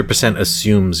 100%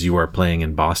 assumes you are playing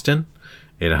in Boston.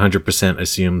 It 100%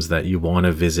 assumes that you want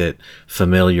to visit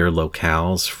familiar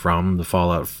locales from the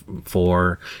Fallout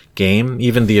 4 game.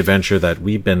 Even the adventure that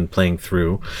we've been playing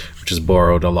through, which is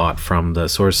borrowed a lot from the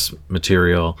source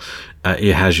material,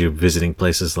 it has you visiting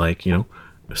places like,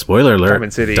 spoiler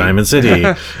alert, Diamond City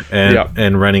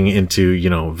and running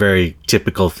into, very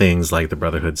typical things like the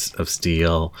Brotherhoods of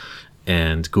Steel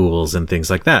and ghouls and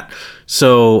things like that.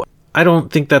 So I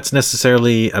don't think that's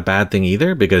necessarily a bad thing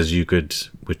either, because you could,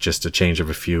 with just a change of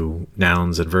a few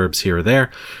nouns and verbs here or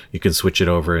there, you can switch it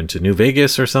over into New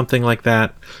Vegas or something like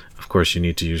that. Of course, you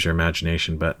need to use your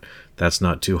imagination, but that's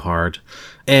not too hard.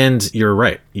 And you're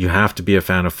right. You have to be a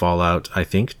fan of Fallout, I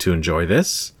think, to enjoy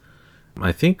this.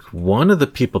 I think one of the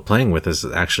people playing with us,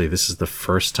 actually, this is the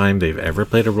first time they've ever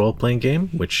played a role-playing game,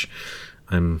 which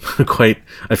I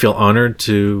feel honored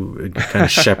to kind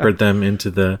of shepherd them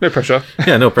into the... No pressure.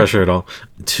 No pressure at all.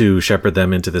 To shepherd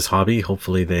them into this hobby.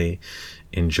 Hopefully they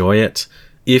enjoy it.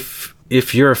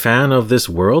 if you're a fan of this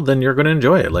world, then you're going to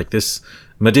enjoy it. Like this,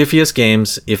 Modiphius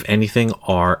games, if anything,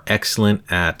 are excellent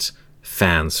at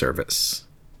fan service.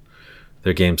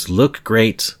 Their games look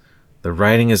great, the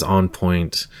writing is on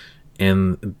point,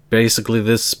 and basically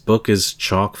this book is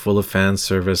chock full of fan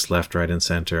service left, right, and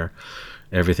center.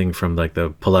 Everything from like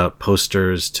the pull-out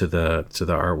posters to the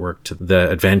artwork to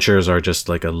the adventures are just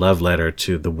like a love letter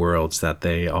to the worlds that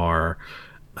they are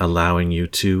allowing you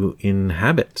to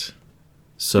inhabit.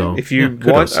 So if you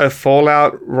want a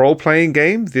Fallout role-playing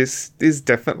game, this is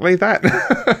definitely that.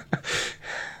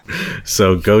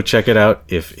 So go check it out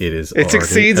if it is. It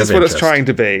succeeds what it's trying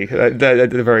to be, at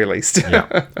the very least. Yeah,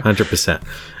 100%.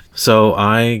 So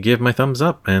I give my thumbs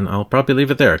up, and I'll probably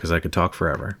leave it there because I could talk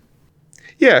forever.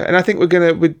 Yeah, and I think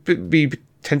we'd be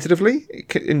tentatively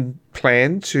in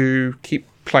plan to keep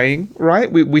playing,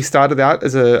 right? We started out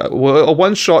as a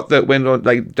one shot that went on,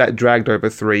 like, that dragged over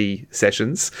 3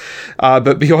 sessions,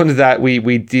 but beyond that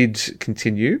we did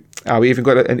continue. We even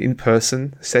got an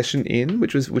in-person session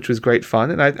which was great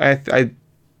fun, and I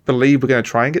believe we're going to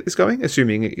try and get this going,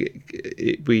 assuming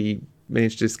we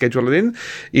manage to schedule it in.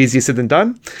 Easier said than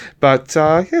done, but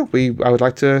I would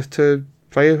like to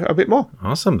play a bit more.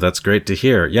 Awesome. That's great to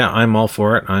hear. Yeah, I'm all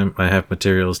for it. I have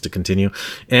materials to continue.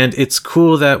 And it's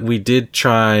cool that we did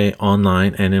try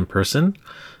online and in person.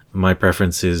 My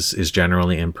preference is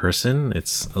generally in person.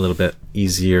 It's a little bit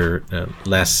easier,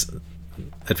 less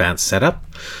advanced setup.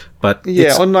 But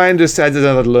yeah, online just adds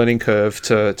another learning curve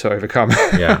to overcome.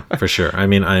 Yeah, for sure. I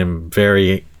mean, I'm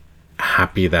very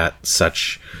happy that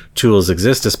such tools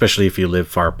exist, especially if you live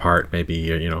far apart. Maybe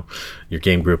your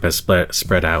game group has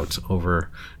spread out over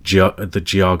the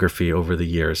geography over the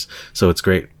years, so it's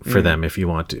great for them if you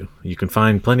want to. You can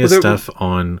find plenty of stuff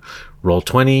on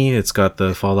Roll20. It's got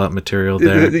the Fallout material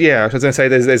there. Yeah, I was going to say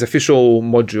there's official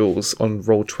modules on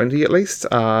Roll20 at least.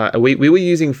 We were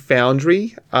using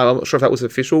Foundry. I'm not sure if that was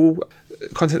official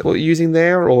content that we're using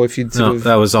there, or if you'd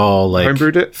that was all like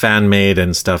homebrewed it, fan made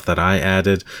and stuff that I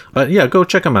added. But yeah, go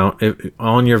check them out.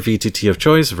 On your VTT of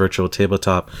choice, virtual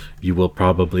tabletop, you will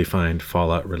probably find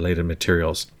Fallout related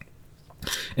materials.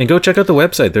 And go check out the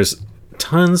website. There's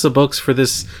tons of books for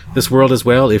this world as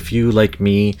well. If you, like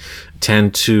me,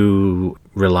 tend to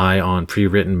rely on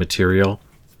pre-written material,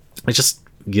 it just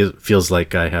feels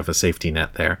like I have a safety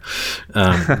net there.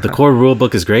 The core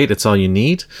rulebook is great. It's all you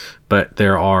need. But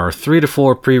there are 3 to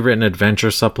 4 pre-written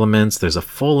adventure supplements. There's a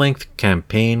full-length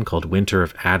campaign called Winter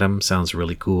of Adam. Sounds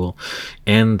really cool.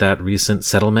 And that recent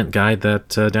settlement guide that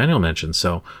Daniel mentioned.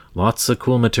 So lots of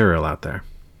cool material out there.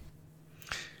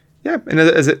 Yeah, and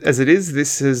as it is,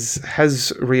 this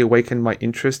has reawakened my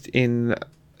interest in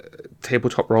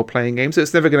tabletop role-playing games.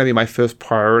 It's never going to be my first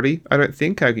priority, I don't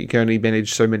think. I can only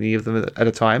manage so many of them at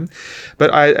a time.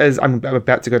 But as I'm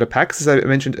about to go to PAX, as I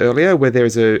mentioned earlier, where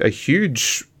there's a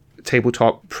huge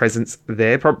tabletop presence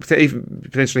there, probably even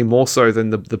potentially more so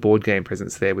than the board game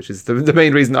presence there, which is the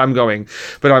main reason I'm going.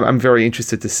 But I'm very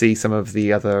interested to see some of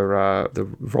the other the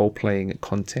role-playing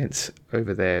content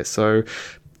over there. So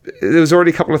there's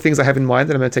already a couple of things I have in mind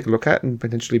that I'm going to take a look at and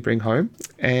potentially bring home,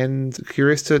 and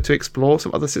curious to explore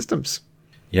some other systems.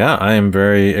 Yeah, I am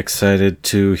very excited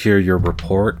to hear your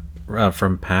report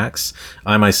from PAX.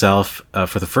 I myself,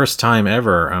 for the first time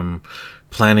ever, I'm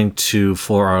planning to,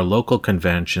 for our local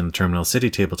convention, Terminal City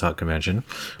Tabletop Convention,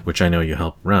 which I know you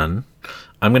help run,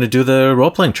 I'm going to do the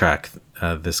role-playing track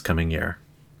this coming year.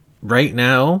 Right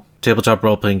now, tabletop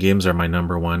role-playing games are my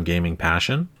number one gaming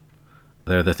passion.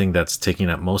 They're the thing that's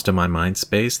taking up most of my mind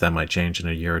space. That might change in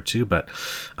a year or two, but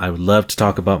I would love to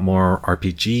talk about more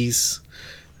RPGs.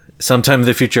 Sometime in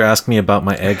the future, ask me about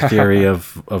my egg theory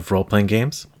of role-playing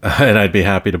games, and I'd be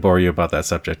happy to bore you about that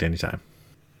subject anytime.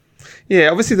 Yeah,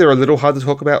 obviously they're a little hard to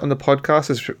talk about on the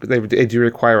podcast, as they do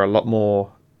require a lot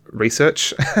more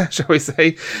research, shall we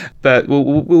say, but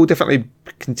we'll definitely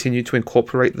continue to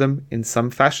incorporate them in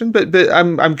some fashion. But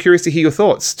I'm curious to hear your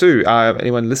thoughts too.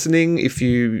 Anyone listening, if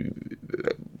you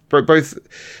both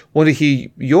want to hear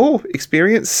your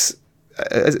experience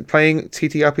as playing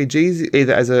TTRPGs,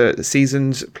 either as a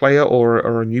seasoned player or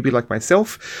a newbie like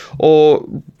myself, or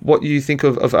what you think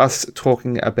of us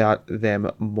talking about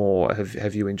them more.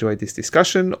 Have you enjoyed this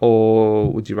discussion,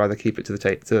 or would you rather keep it to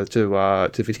the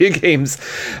to video games?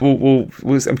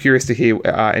 I'm curious to hear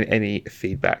any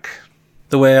feedback.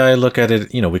 The way I look at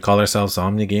it, we call ourselves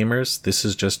Omni Gamers. This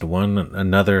is just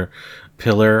another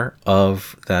pillar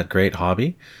of that great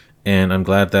hobby. And I'm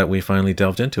glad that we finally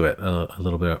delved into it a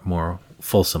little bit more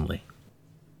fulsomely.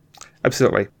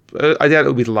 Absolutely. I doubt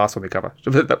it'll be the last one we cover.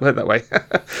 Put it that way.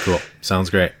 Cool.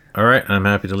 Sounds great. All right, I'm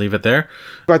happy to leave it there.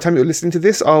 By the time you're listening to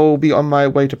this, I'll be on my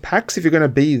way to PAX. If you're going to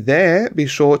be there, be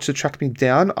sure to track me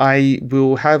down. I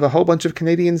will have a whole bunch of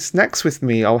Canadian snacks with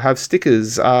me. I'll have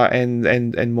stickers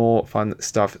and more fun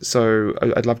stuff. So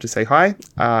I'd love to say hi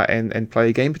and play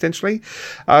a game potentially.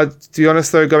 To be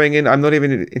honest, though, going in, I'm not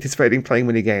even anticipating playing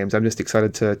many games. I'm just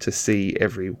excited to see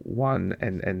everyone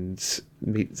and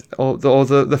meet all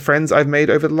the friends I've made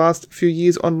over the last few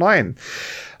years online.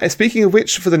 And speaking of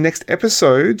which, for the next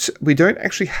episode, we don't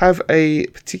actually have a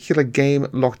particular game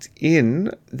locked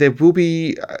in. There will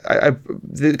be...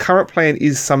 the current plan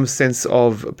is some sense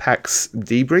of PAX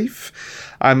debrief.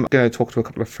 I'm going to talk to a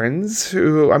couple of friends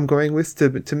who I'm going with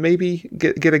to maybe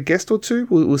get a guest or two.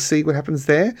 We'll see what happens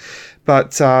there.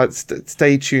 But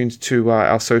stay tuned to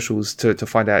our socials to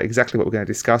find out exactly what we're going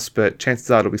to discuss. But chances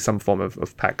are it'll be some form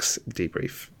of PAX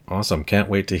debrief. Awesome. Can't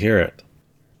wait to hear it.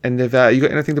 And have you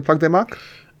got anything to plug there, Mark?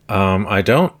 I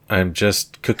don't. I'm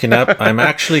just cooking up. I'm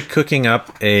actually cooking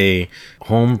up a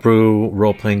homebrew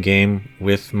role-playing game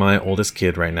with my oldest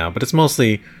kid right now, but it's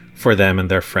mostly for them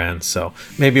and their friends. So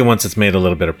maybe once it's made a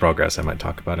little bit of progress, I might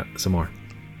talk about it some more.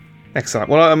 Excellent.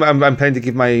 Well, I'm planning to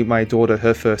give my daughter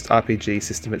her first RPG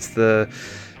system. It's the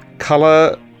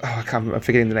Color... I'm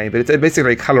forgetting the name, but it's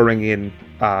basically a colouring in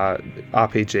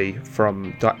RPG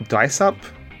from Dice Up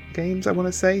Games, I want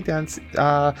to say.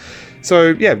 So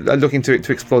yeah, looking to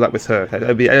explore that with her.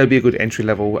 It'll be a good entry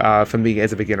level for me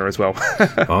as a beginner as well.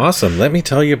 Awesome. Let me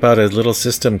tell you about a little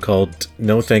system called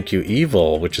No Thank You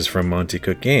Evil, which is from Monty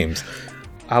Cook Games.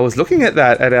 I was looking at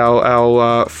that at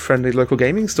our friendly local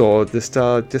gaming store just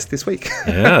this week.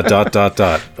 Yeah. ...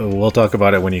 We'll talk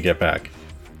about it when you get back.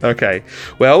 Okay.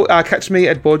 Well, catch me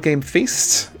at Board Game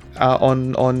Feast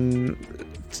on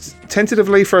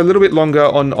tentatively for a little bit longer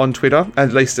on Twitter,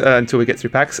 at least until we get through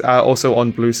PAX. Also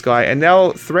on Blue Sky and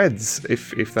now Threads,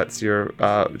 if that's your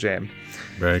jam.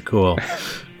 Very cool.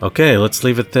 Okay, let's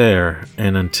leave it there.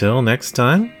 And until next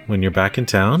time, when you're back in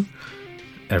town,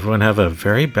 everyone have a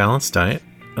very balanced diet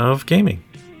of gaming.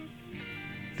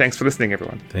 Thanks for listening,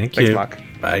 everyone. Thanks, Mark.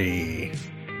 Bye.